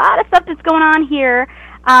we have a lot of stuff that's going on here.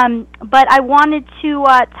 But I wanted to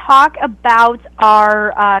talk about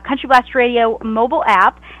our Country Blast Radio mobile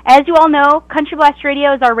app. As you all know, Country Blast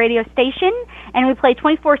Radio is our radio station, and we play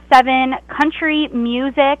 24/7 country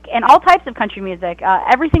music and all types of country music,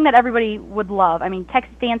 everything that everybody would love. I mean,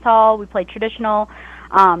 Texas dancehall, we play traditional,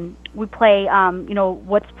 we play,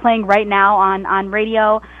 what's playing right now on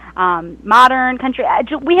radio, modern country.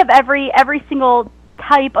 We have every single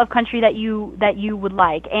type of country that you would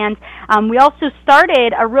like. And we also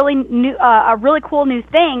started a really cool new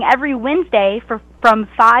thing every Wednesday from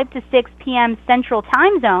 5 to 6 p.m. Central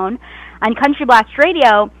Time Zone on Country Blast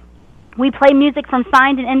Radio. We play music from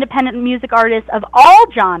signed and independent music artists of all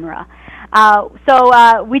genre.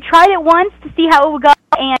 So we tried it once to see how it would go,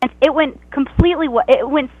 and it went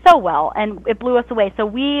so well, and it blew us away. So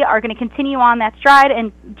we are going to continue on that stride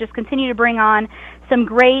and just continue to bring on some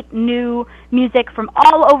great new music from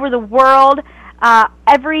all over the world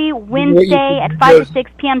every Wednesday at 5 to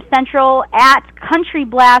 6 p.m. Central at Country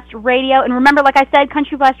Blast Radio. And remember, like I said,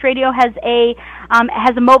 Country Blast Radio has a It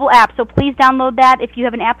has a mobile app, so please download that. If you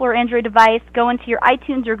have an Apple or Android device, go into your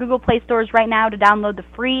iTunes or Google Play stores right now to download the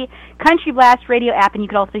free Country Blast Radio app, and you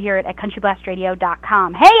can also hear it at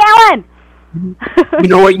countryblastradio.com. Hey, Alan! You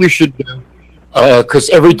know what you should do? Because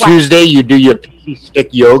every Tuesday you do your pixie stick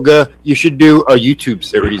yoga. You should do a YouTube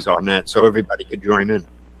series on that so everybody could join in.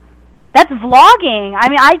 That's vlogging. I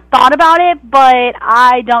mean, I thought about it, but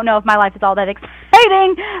I don't know if my life is all that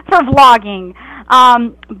exciting for vlogging.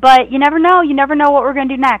 But you never know. You never know what we're going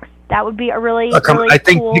to do next. That would be a really, really I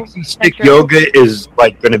think cool pixie stick yoga is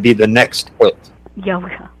like going to be the next hit.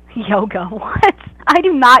 Yoga. What? I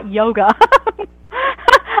do not yoga.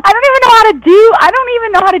 I don't even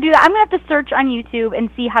know how to do that. I'm going to have to search on YouTube and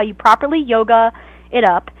see how you properly yoga it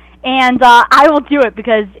up. And I will do it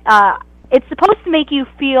because it's supposed to make you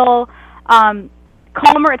feel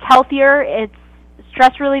calmer. It's healthier. It's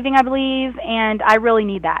stress relieving, I believe, and I really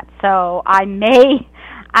need that. So I may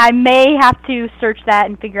have to search that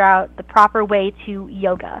and figure out the proper way to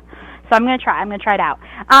yoga. So I'm going to try it out.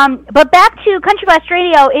 But back to Country Blast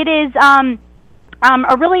Radio, it is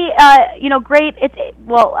a really great.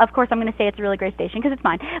 Well, of course I'm going to say it's a really great station because it's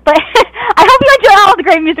mine. But I hope you enjoy all the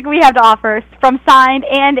great music we have to offer from signed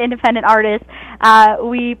and independent artists.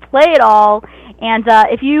 We play it all. And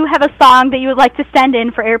if you have a song that you would like to send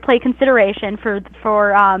in for airplay consideration for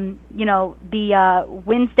the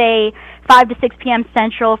Wednesday 5 to 6 p.m.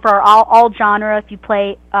 Central for all genre, if you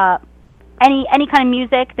play any kind of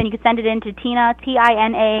music, then you can send it in to Tina,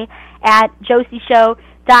 Tina, at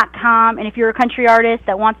josieshow.com. And if you're a country artist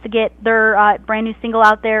that wants to get their brand new single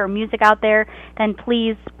out there or music out there, then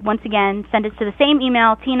please, once again, send it to the same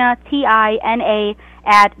email, Tina, Tina,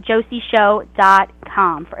 at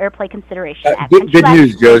josieshow.com for airplay consideration. Good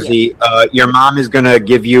news, Josie. Your mom is going to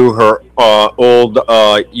give you her old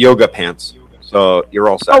yoga pants, so you're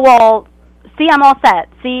all set. Oh, well, see, I'm all set.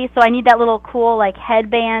 See, so I need that little cool, like,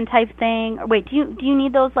 headband type thing. Wait, do you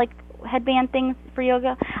need those, like, headband things for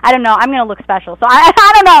yoga? I don't know. I'm going to look special. So I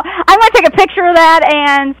don't know. I'm going to take a picture of that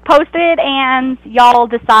and post it, and y'all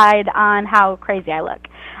decide on how crazy I look.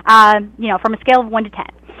 From a scale of 1 to 10.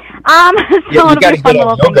 So it'll be a fun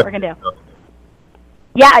little thing that we're going to do.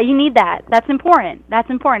 Yeah, you need that. That's important.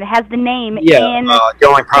 It has the name in the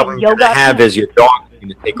only problem you're going to have is your dog is going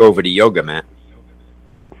to take over the yoga mat.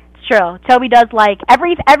 It's true. Toby does like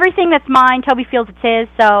everything that's mine, Toby feels it's his,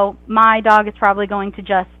 so my dog is probably going to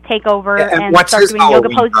just take over and start doing yoga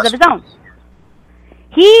poses of his own.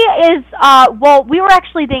 He is, we were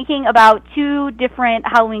actually thinking about 2 different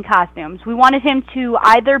Halloween costumes. We wanted him to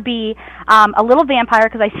either be a little vampire,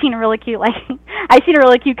 because I seen a really cute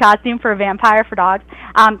costume for a vampire for dogs. So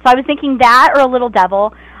I was thinking that, or a little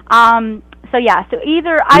devil. So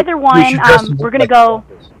either one. We're gonna go.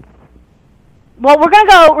 Well, we're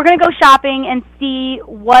gonna go shopping and see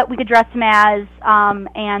what we could dress him as,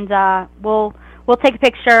 and we'll take a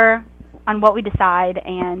picture on what we decide,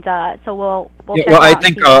 and so we'll I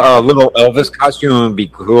think a little Elvis costume would be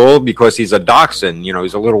cool because he's a dachshund.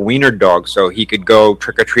 He's a little wiener dog, so he could go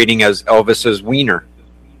trick-or-treating as Elvis's wiener.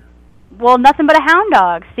 Well, nothing but a hound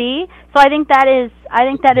dog, see? So I think that is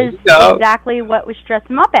exactly what we should dress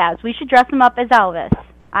him up as. We should dress him up as Elvis.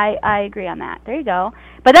 I agree on that. There you go.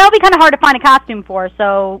 But that'll be kind of hard to find a costume for,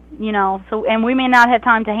 so and we may not have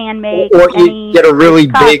time to hand make. Or you get a really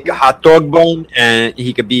big hot dog bone, and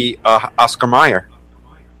he could be Oscar Mayer.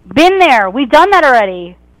 Been there. We've done that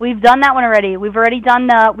already. We've done that one already. We've already done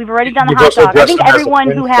the hot dog. I think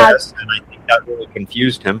everyone who has, and I think that really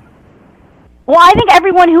confused him. Well, I think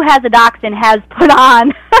everyone who has a dachshund has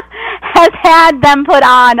had them put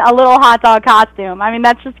on a little hot dog costume. I mean,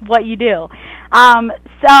 that's just what you do.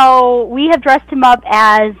 So we have dressed him up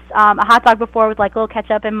as a hot dog before with like little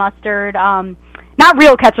ketchup and mustard. Not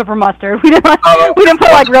real ketchup or mustard. We didn't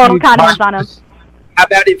put like real condiments on him. How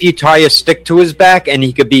about if you tie a stick to his back and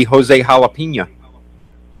he could be Jose Jalapeno?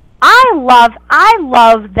 I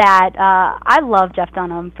love that. I love Jeff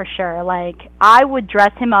Dunham for sure. Like, I would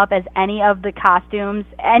dress him up as any of the costumes,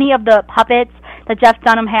 any of the puppets that Jeff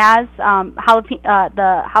Dunham has.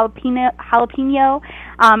 The jalapeno.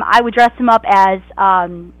 I would dress him up as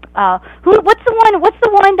what's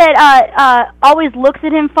the one that always looks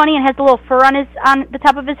at him funny and has the little fur on the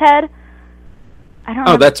top of his head? I don't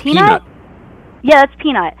know. Oh, that's Peanut. Yeah, that's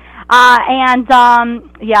Peanut.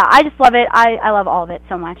 I just love it. I love all of it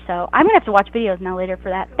so much. So I'm gonna have to watch videos now later for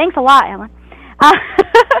that. Thanks a lot, Ellen.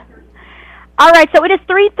 All right, so it is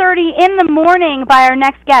 3:30 in the morning by our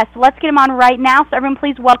next guest. So let's get him on right now. So everyone,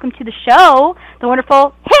 please welcome to the show the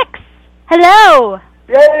wonderful Hicks. Hello.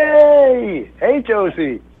 Yay! Hey,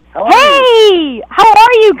 Josie. Hey! How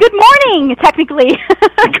are you? Good morning, technically.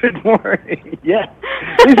 Good morning. Yeah.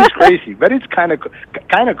 This is crazy, but it's kind of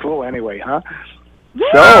cool anyway, huh?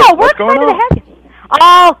 Yeah, so, we're excited to have you.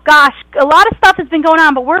 Oh, gosh. A lot of stuff has been going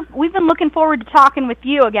on, but we've been looking forward to talking with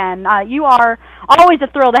you again. You are always a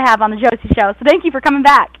thrill to have on the Josie Show, so thank you for coming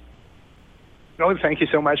back. No, thank you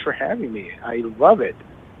so much for having me. I love it.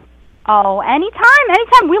 Oh,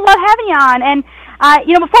 anytime. We love having you on. And,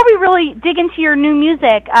 before we really dig into your new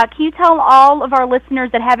music, can you tell all of our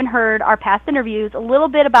listeners that haven't heard our past interviews a little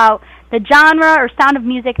bit about the genre or sound of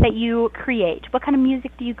music that you create? What kind of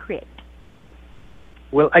music do you create?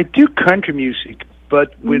 Well, I do country music,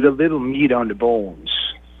 but with a little meat on the bones.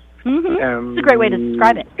 It's a great way to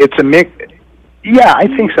describe it. It's a mix. Yeah, I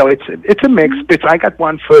think so. It's a mix. I got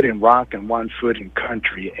one foot in rock and one foot in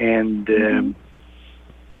country, and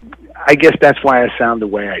I guess that's why I sound the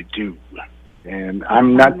way I do. And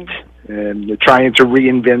I'm not trying to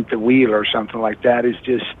reinvent the wheel or something like that. It's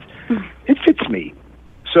just, it fits me.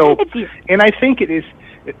 So, and I think it is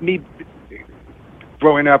me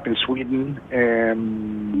growing up in Sweden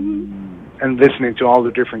and listening to all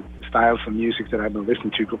the different styles of music that I've been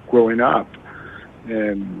listening to growing up.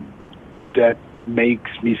 That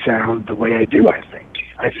makes me sound the way I do, I think.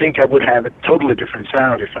 I think I would have a totally different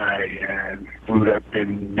sound if I grew up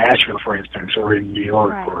in Nashville, for instance, or in New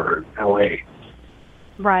York or L.A.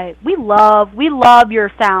 Right. We love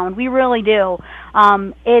your sound. We really do.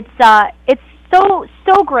 It's so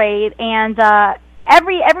great, and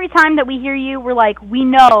every time that we hear you, we're like, we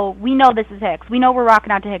know this is Hicks. We know we're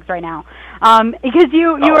rocking out to Hicks right now, because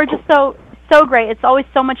you are just so great. It's always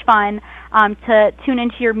so much fun to tune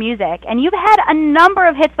into your music, and you've had a number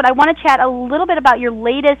of hits. But I want to chat a little bit about your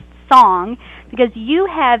latest song, because you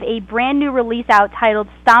have a brand new release out titled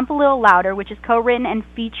 "Stomp a Little Louder," which is co-written and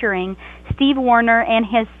featuring Steve Wariner and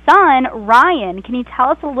his son Ryan. Can you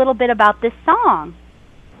tell us a little bit about this song?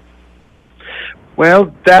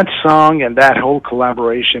 Well, that song and that whole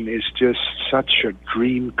collaboration is just such a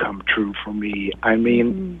dream come true for me. I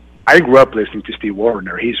mean, I grew up listening to Steve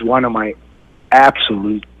Wariner. He's one of my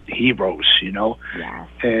absolute heroes, you know. Yeah.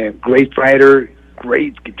 Great writer,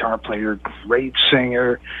 great guitar player, great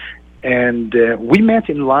singer. And we met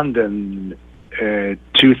in London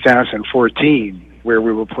 2014, where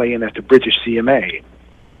we were playing at the British CMA.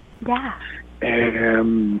 Yeah.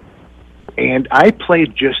 And I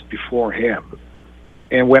played just before him.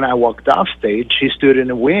 And when I walked off stage, he stood in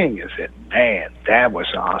the wing and said, "Man, that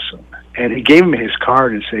was awesome." And he gave me his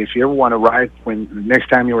card and said, "If you ever want to write, when next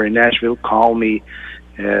time you're in Nashville, call me.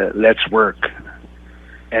 Let's work."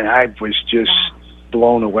 And I was just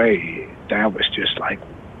blown away. That was just like,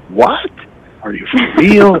 what? Are you for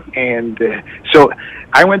real? And so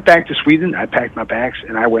I went back to Sweden. I packed my bags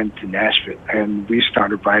and I went to Nashville, and we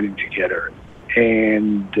started writing together.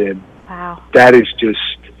 And that is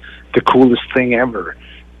just the coolest thing ever.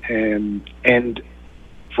 And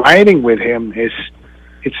writing with him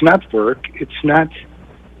it's not work. It's not,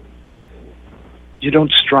 you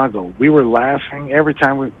don't struggle. We were laughing every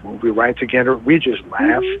time we write together. We just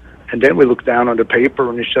laugh, and then we look down on the paper,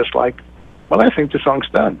 and it's just like, well, I think the song's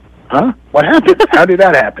done. Huh? What happened? How did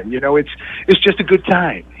that happen? You know, it's just a good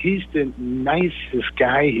time. He's the nicest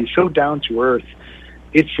guy. He's so down to earth.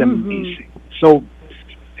 It's amazing. So,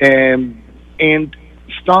 and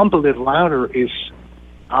Stomp a Little Louder is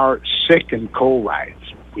our second co-write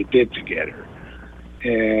we did together.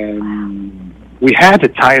 And we had a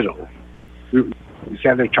title. We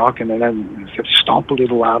sat there talking, and then we said, "Stomp a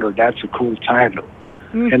Little Louder, that's a cool title."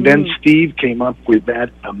 And then Steve came up with that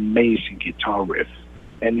amazing guitar riff.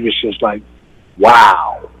 And it was just like,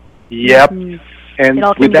 wow. Yep. And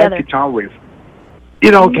with that guitar riff,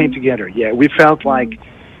 it all came together. Yeah, we felt like,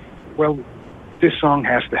 well, this song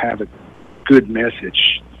has to have a good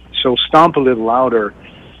message. So Stomp a Little Louder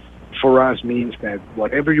for us means that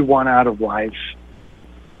whatever you want out of life,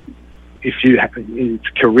 if it's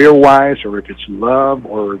career-wise, or if it's love,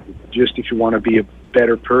 or just if you want to be a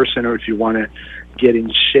better person, or if you want to get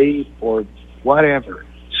in shape, or whatever,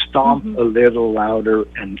 stomp a little louder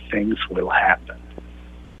and things will happen.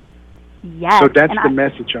 Yes. So that's the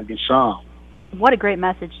message of the song. What a great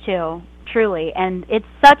message, too, truly. And it's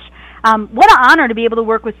such, what an honor to be able to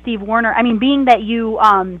work with Steve Wariner. I mean, being that you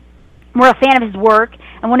were a fan of his work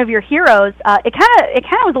and one of your heroes, it kind of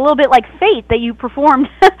was a little bit like fate that you performed,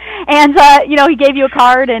 and he gave you a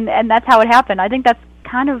card, and that's how it happened. I think that's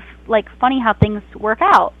kind of like funny how things work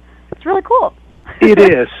out. It's really cool. It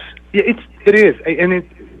is. Yeah, it is, and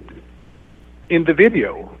in the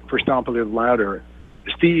video for Stomp a Little Louder,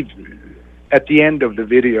 Steve, at the end of the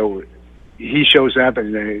video, he shows up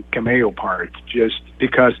in the cameo part just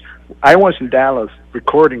because I was in Dallas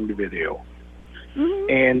recording the video,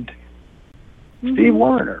 and Steve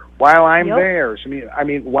Wariner, while I'm there. So, I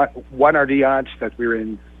mean, what are the odds that we're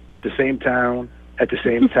in the same town at the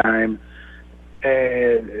same time?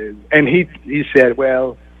 And he said,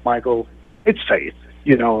 "Well, Michael, it's faith.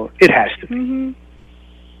 You know, it has to be."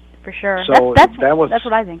 For sure. So that's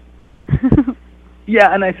what I think.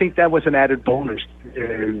 Yeah, and I think that was an added bonus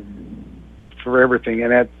for everything.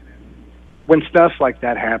 And when stuff like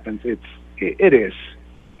that happens, it's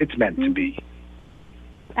meant to be.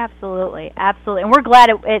 Absolutely, absolutely, and we're glad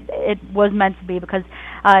it was meant to be because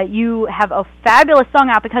you have a fabulous song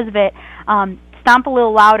out because of it. Stomp a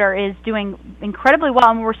Little Louder is doing incredibly well,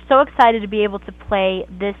 and we're so excited to be able to play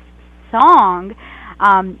this song.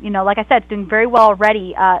 Like I said, it's doing very well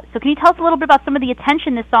already. So can you tell us a little bit about some of the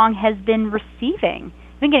attention this song has been receiving?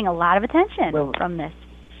 It's been getting a lot of attention from this.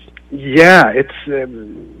 Yeah, it's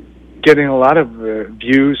getting a lot of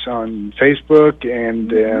views on Facebook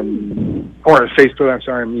and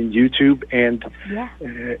YouTube, and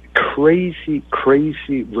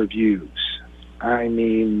crazy reviews. I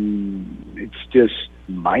mean, it's just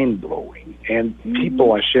mind-blowing. And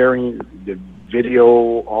people are sharing the video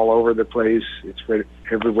all over the place. It's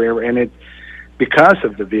everywhere. And because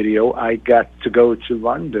of the video, I got to go to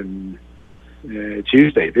London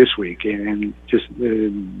Tuesday this week and just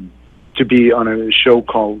to be on a show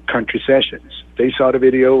called Country Sessions. They saw the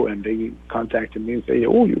video and they contacted me and said,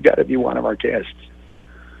 "Oh, you got to be one of our guests."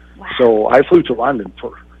 Wow. So I flew to London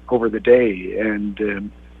over the day, and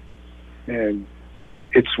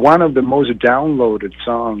it's one of the most downloaded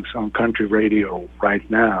songs on country radio right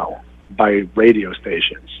now by radio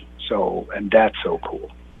stations. So, and that's so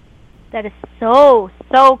cool. That is so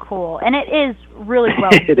cool, and it is really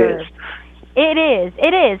well deserved. It is,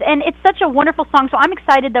 and it's such a wonderful song, so I'm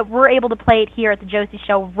excited that we're able to play it here at the Josie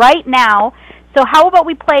Show right now. So how about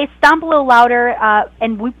we play Stomp a Little Louder,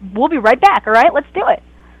 and we'll be right back, all right? Let's do it.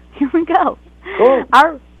 Here we go. Cool.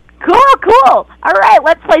 Cool. All right,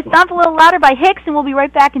 let's play Stomp a Little Louder by Hicks, and we'll be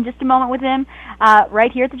right back in just a moment with him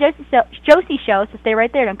right here at the Josie Show, so stay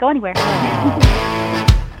right there. Don't go anywhere.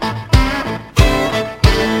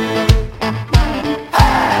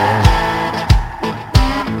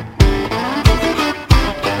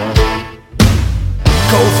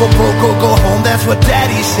 Go for broke or go home, that's what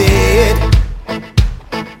Daddy said.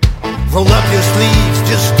 Roll up your sleeves,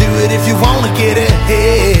 just do it if you want to get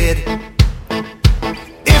ahead.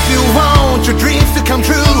 If you want your dreams to come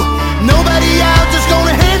true, nobody out there's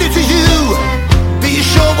gonna hand it to you. Be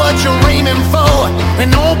sure what you're aiming for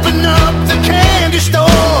and open up the candy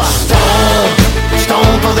store.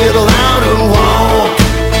 Stomp a little louder,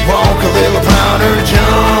 walk a little prouder,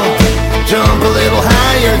 jump a little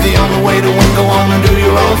higher. The only way to win, go on and do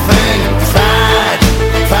your own thing.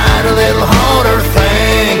 Fight a little harder,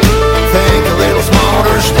 think a little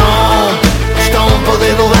smarter, stomp a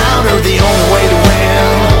little louder. The only way to win,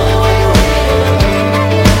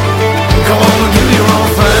 go on and do your own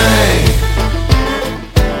thing.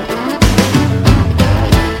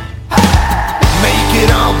 Make it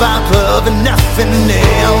all about love and nothing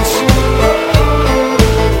else.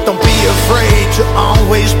 Don't be afraid to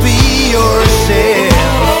always be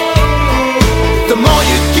yourself. The more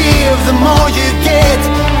you give, the more you get.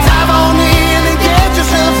 Dive on in and get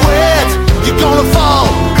yourself wet. You're gonna fall,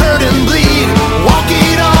 hurt and bleed. Walk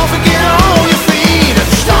it off and get on your feet.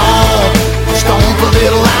 And stomp a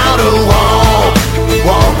little louder,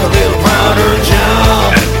 walk a little prouder,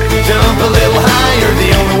 jump a little higher.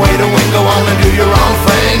 The only way to win, go on and do your own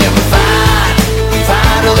thing. And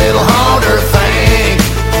fight a little harder,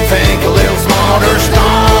 think a little smarter,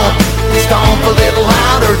 stomp a little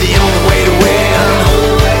louder. The only way to win,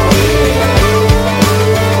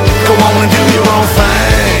 go on and do your own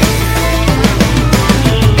thing.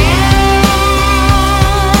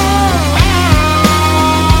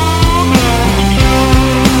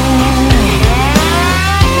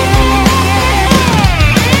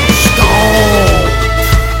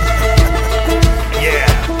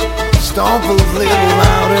 Stomp a little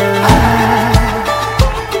louder.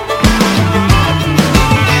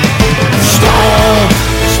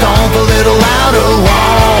 Stomp a little louder,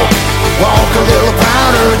 walk a little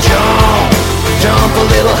prouder, jump a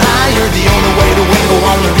little higher. The only way to win, go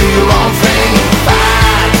on and do your own thing.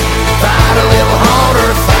 Fight a little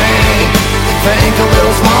harder, think a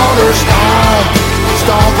little smarter, stomp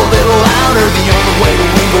a little louder. The only way to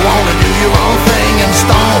win, go on and do your own thing. And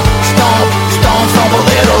stomp a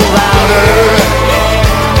little louder.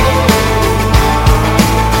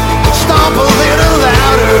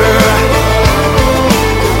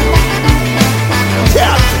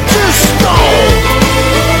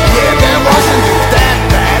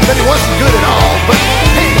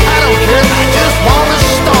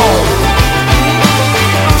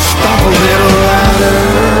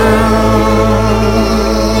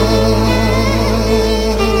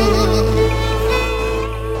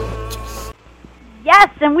 Yes,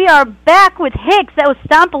 and we are back with Hicks. That was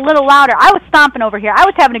Stomp a Little Louder. I was stomping over here. I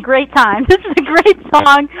was having a great time. This is a great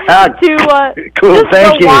song cool,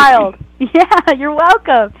 thank you. Wild. Yeah, you're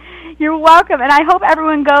welcome. You're welcome. And I hope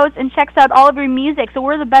everyone goes and checks out all of your music. So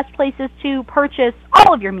where are the best places to purchase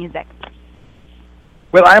all of your music?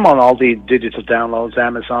 Well, I'm on all the digital downloads,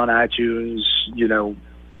 Amazon, iTunes,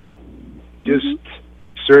 just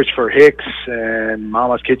search for Hicks and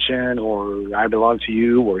Mama's Kitchen or I Belong to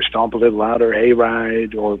You or Stomp a Little Louder,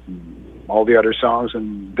 Hayride, or all the other songs,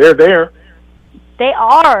 and they're there. They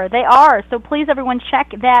are. So please, everyone,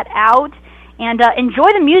 check that out and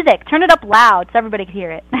enjoy the music. Turn it up loud so everybody can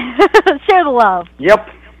hear it. Share the love. Yep.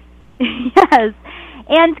 Yes.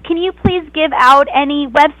 And can you please give out any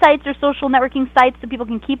websites or social networking sites so people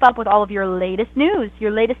can keep up with all of your latest news,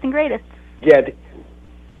 your latest and greatest? Yeah,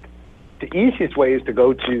 the easiest way is to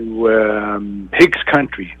go to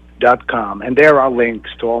hickscountry.com, and there are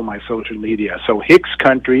links to all my social media. So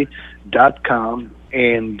hickscountry.com,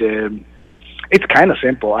 and it's kind of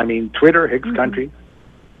simple. I mean, Twitter, Hicks Country,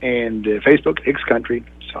 and Facebook, Hicks Country.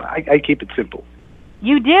 So I keep it simple.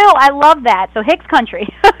 You do. I love that. So Hicks Country.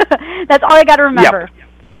 That's all I got to remember. Yep.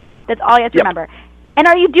 That's all you have to remember. And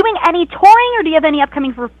are you doing any touring, or do you have any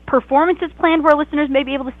upcoming performances planned where listeners may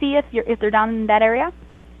be able to see if they're down in that area?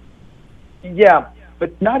 Yeah,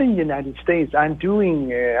 but not in the United States. I'm going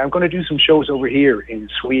to do some shows over here in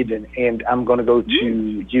Sweden, and I'm going to go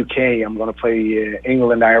to UK. I'm going to play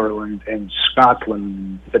England, Ireland, and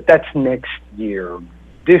Scotland, but that's next year.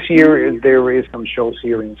 This year, there is some shows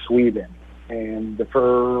here in Sweden. And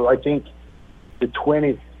for, I think, the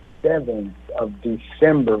 27th of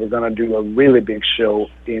December, we're going to do a really big show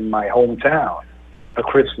in my hometown, a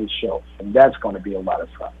Christmas show. And that's going to be a lot of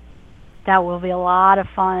fun. That will be a lot of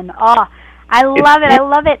fun. Oh, I love it. I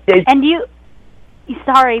love it. And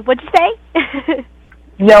sorry, what'd you say?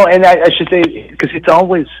 No, and I should say, because it's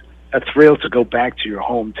always a thrill to go back to your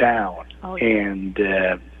hometown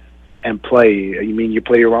and play. You mean you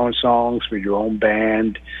play your own songs with your own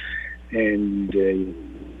band, and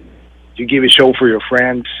you give a show for your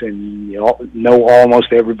friends, and you know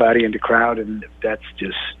almost everybody in the crowd, and that's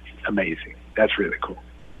just amazing. That's really cool.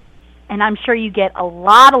 And I'm sure you get a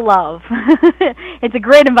lot of love. It's a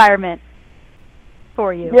great environment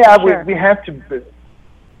for you. Yeah, sure. we have to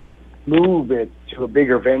move it to a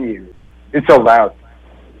bigger venue. It's so loud.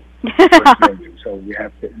 So we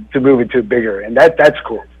have to move it to bigger, and that's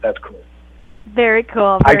cool. That's cool. Very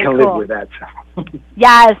cool. I can live with that.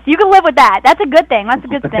 Yes, you can live with that. That's a good thing. That's a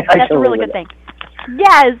good thing. That's a really good thing.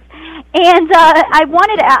 Yes. And I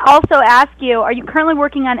wanted to also ask you, are you currently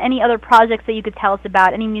working on any other projects that you could tell us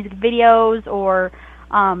about? Any music videos or,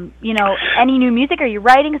 any new music? Are you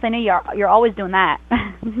writing? Because I know you're always doing that.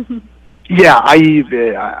 Yeah,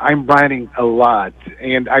 I'm writing a lot.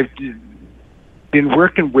 And I've been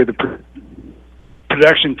working with a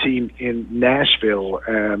production team in Nashville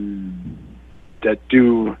that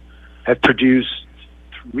have produced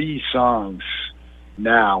 3 songs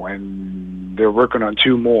now, and they're working on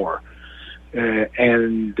 2 more.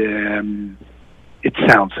 And it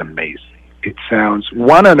sounds amazing.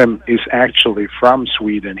 One of them is actually from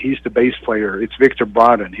Sweden. He's the bass player. It's Victor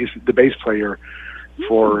Broden. He's the bass player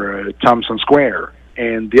for Thompson Square.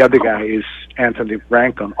 And the other guy is Anthony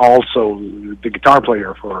Rankin, also the guitar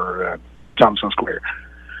player for Thompson Square.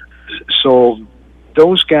 So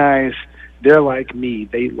those guys, they're like me.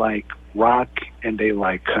 They like rock and they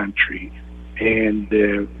like country. And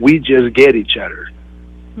we just get each other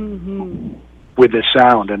with the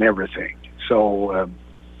sound and everything. So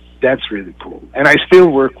that's really cool. And I still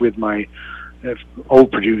work with my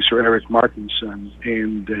old producer, Eric Martinson,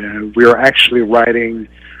 and we're actually writing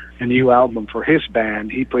a new album for his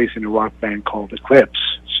band. He plays in a rock band called Eclipse.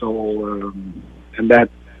 So,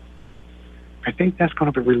 I think that's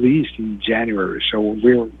going to be released in January. So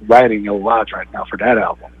we're writing a lot right now for that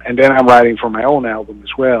album. And then I'm writing for my own album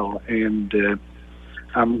as well. And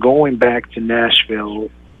I'm going back to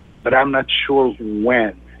Nashville, but I'm not sure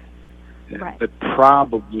when. Right. But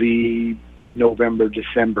probably November,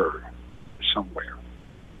 December, somewhere.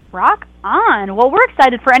 Rock on. Well, we're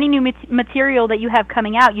excited for any new material that you have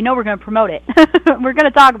coming out. You know we're going to promote it. We're going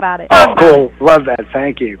to talk about it. Oh, cool. Love that.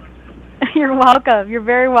 Thank you. You're welcome. You're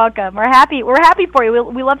very welcome. We're happy for you.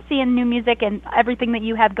 We love seeing new music and everything that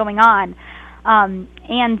you have going on,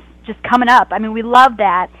 and just coming up. I mean, we love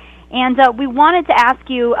that. And we wanted to ask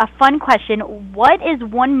you a fun question. What is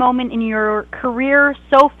one moment in your career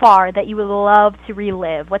so far that you would love to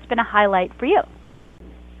relive? What's been a highlight for you?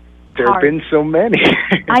 There have been so many.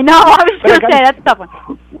 I know. I was going to say, that's a tough one.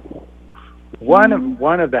 One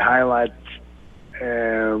of the highlights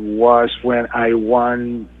was when I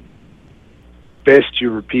won Best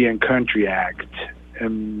European Country Act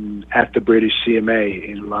at the British CMA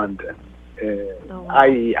in London.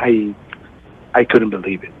 I couldn't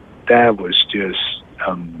believe it. That was just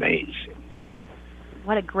amazing.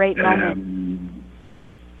 What a great moment.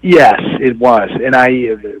 Yes, it was. And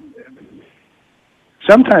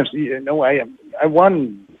sometimes, I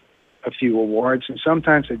won a few awards, and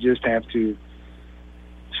sometimes I just have to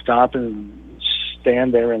stop and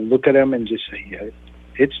stand there and look at them and just say, yeah,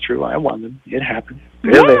 it's true, I won them. It happened.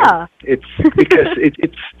 They're there. It's because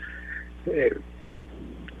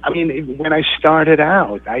I mean, when I started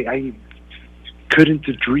out, I couldn't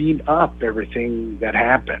dream up everything that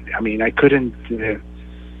happened. I mean,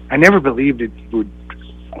 I never believed it would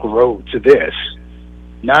grow to this.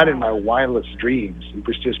 Not in my wildest dreams. It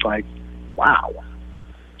was just like, wow.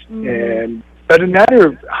 But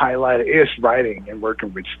another highlight is writing and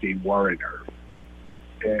working with Steve Wariner.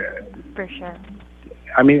 For sure.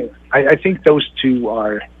 I mean, I think those two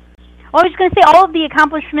are... Well, I was going to say, all of the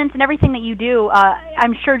accomplishments and everything that you do,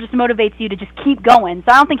 I'm sure just motivates you to just keep going.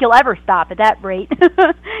 So I don't think you'll ever stop at that rate.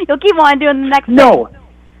 You'll keep on doing the next thing. No.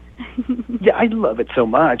 Yeah, I love it so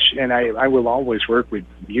much, and I will always work with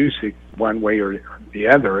music one way or the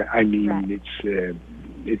other. I mean,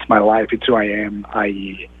 it's my life. It's who I am.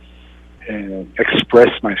 I express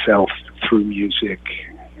myself through music.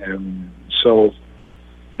 So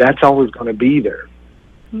that's always going to be there.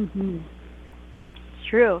 Mm-hmm. It's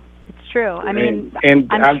true. It's true. I mean,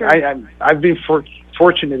 I've been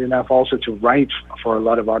fortunate enough also to write for a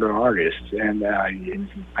lot of other artists, and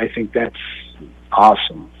I think that's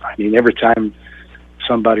awesome. I mean, every time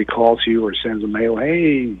somebody calls you or sends a mail,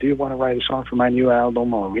 hey, do you want to write a song for my new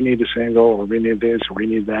album, or we need a single, or we need this, or we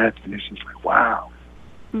need that, and it's just like, wow.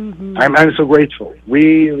 Mm-hmm. I'm so grateful,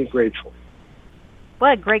 really grateful.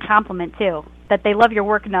 What a great compliment too, that they love your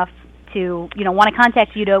work enough to, want to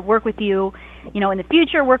contact you to work with you, in the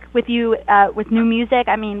future, work with you with new music.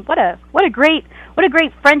 I mean, what a great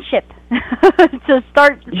friendship to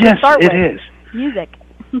start. Yes, with. It is Music.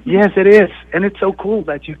 Yes, it is, and it's so cool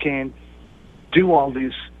that you can do all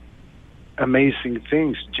these amazing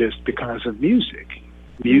things just because of music.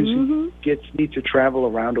 Music gets me to travel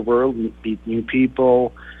around the world, meet new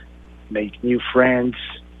people, make new friends,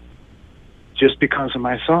 just because of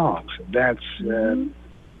my songs. That's amazing.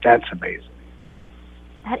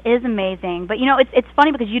 That is amazing. But, it's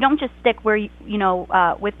funny because you don't just stick where,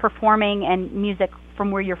 with performing and music from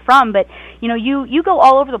where you're from, but, you go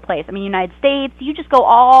all over the place. I mean, United States, you just go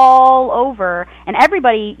all over, and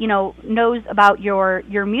everybody, knows about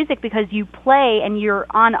your music because you play and you're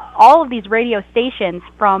on all of these radio stations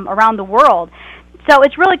from around the world. So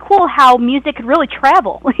it's really cool how music could really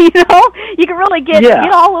travel, You can really get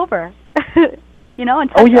all over, and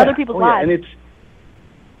touch other people's lives.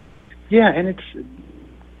 And it's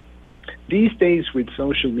these days with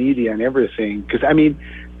social media and everything, because, I mean,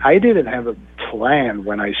 I didn't have a plan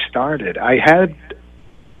when I started. I had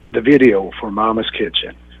the video for Mama's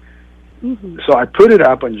Kitchen. Mm-hmm. So I put it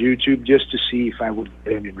up on YouTube just to see if I would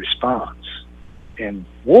get any response. And,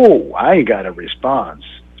 whoa, I got a response.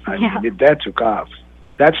 I mean, that took off.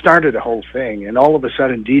 That started the whole thing, and all of a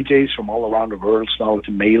sudden, DJs from all around the world started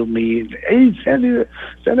to mail me, hey, send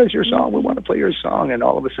us your song, we want to play your song, and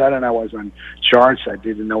all of a sudden, I was on charts I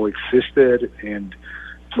didn't know existed, and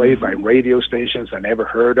played by radio stations I never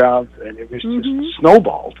heard of, and it was just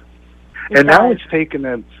snowballed. And now it's taken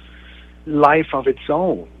a life of its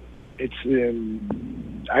own. It's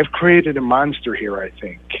I've created a monster here, I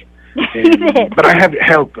think. But I have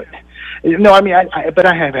help. No, I mean, but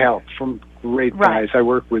I have help from great guys. I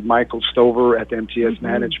work with Michael Stover at MTS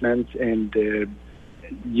Management, and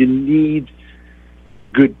you need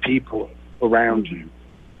good people around you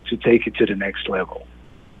to take it to the next level.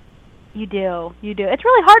 You do. It's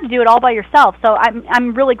really hard to do it all by yourself. So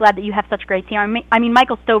I'm really glad that you have such a great team. I mean,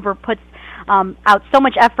 Michael Stover puts out so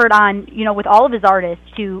much effort on, with all of his artists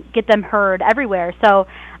to get them heard everywhere. So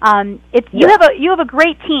you have a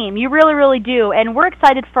great team. You really, really do. And we're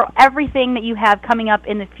excited for everything that you have coming up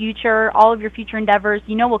in the future, all of your future endeavors.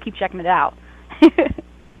 We'll keep checking it out. We'll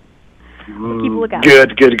keep a lookout.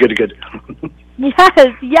 Good.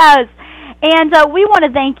 Yes. And we want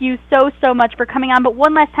to thank you so much for coming on. But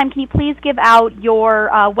one last time, can you please give out your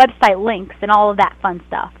website links and all of that fun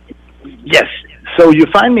stuff? Yes. So you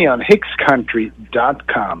find me on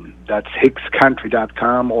hickscountry.com. That's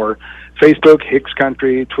hickscountry.com, or Facebook, Hicks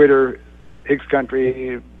Country, Twitter, Hicks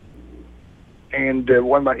Country, and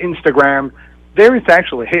one about Instagram. There is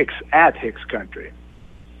actually Hicks at Hicks Country.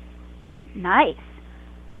 Nice.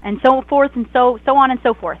 And so forth and so on and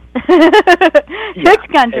so forth. Hicks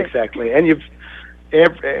Country. Exactly. And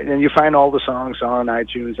you find all the songs on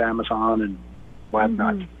iTunes, Amazon, and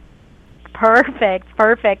whatnot. Perfect.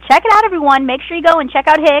 Check it out, everyone. Make sure you go and check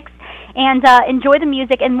out Hicks and enjoy the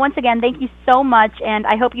music. And once again, thank you so much, and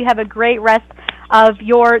I hope you have a great rest of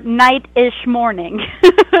your night-ish morning.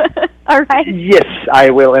 All right? Yes, I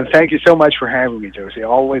will, and thank you so much for having me, Josie.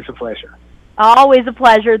 Always a pleasure. Always a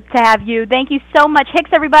pleasure to have you. Thank you so much. Hicks,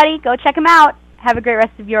 everybody, go check him out. Have a great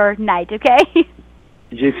rest of your night, okay?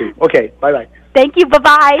 You too. Okay, bye-bye. Thank you.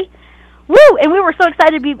 Bye-bye. Woo! And we were so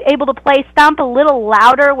excited to be able to play Stomp a Little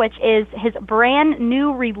Louder, which is his brand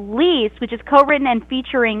new release, which is co-written and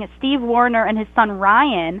featuring Steve Warner and his son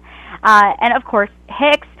Ryan, and of course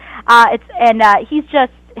Hicks.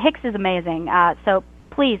 Hicks is amazing. So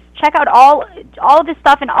please check out all of his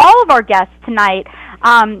stuff, and all of our guests tonight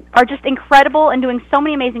are just incredible and doing so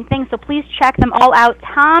many amazing things. So please check them all out.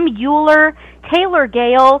 Tom Euler, Taylor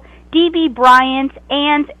Gayle, D.B. Bryant,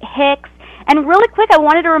 and Hicks. And really quick, I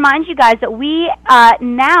wanted to remind you guys that we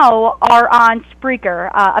now are on Spreaker.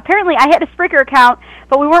 Apparently, I had a Spreaker account,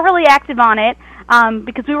 but we weren't really active on it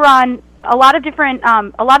because we were on a lot of different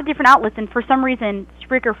outlets, and for some reason,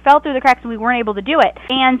 Spreaker fell through the cracks, and we weren't able to do it.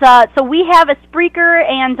 And so we have a Spreaker,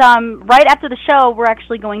 and right after the show, we're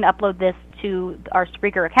actually going to upload this to our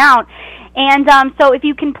Spreaker account. And so if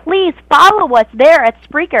you can please follow us there at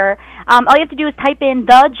Spreaker, all you have to do is type in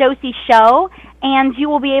The Josie Show, and you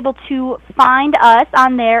will be able to find us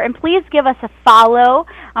on there. And please give us a follow.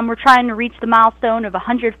 We're trying to reach the milestone of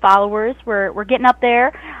 100 followers. We're getting up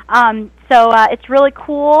there. So it's really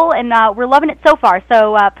cool, and we're loving it so far.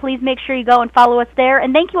 So please make sure you go and follow us there.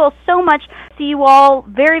 And thank you all so much. See you all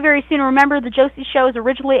very, very soon. Remember, The Josie Show is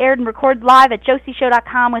originally aired and recorded live at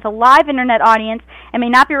josieshow.com with a live internet audience and may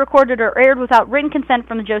not be recorded or aired without written consent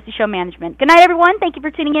from The Josie Show management. Good night, everyone. Thank you for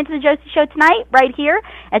tuning in to The Josie Show tonight, right here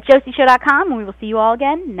at josieshow.com. And we will see you all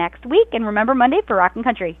again next week. And remember, Monday for Rockin'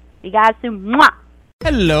 Country. See you guys soon. Mwah!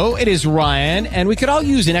 Hello, it is Ryan, and we could all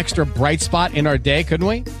use an extra bright spot in our day, couldn't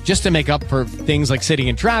we? Just to make up for things like sitting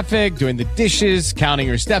in traffic, doing the dishes, counting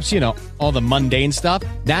your steps, all the mundane stuff.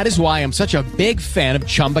 That is why I'm such a big fan of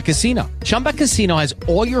Chumba Casino. Chumba Casino has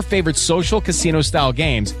all your favorite social casino-style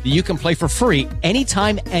games that you can play for free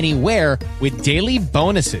anytime, anywhere with daily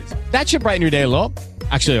bonuses. That should brighten your day a little.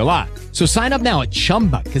 Actually, a lot. So sign up now at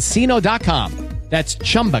ChumbaCasino.com. That's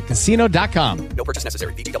ChumbaCasino.com. No purchase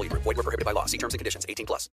necessary. VGW Group. Void where prohibited by law. See terms and conditions. 18+.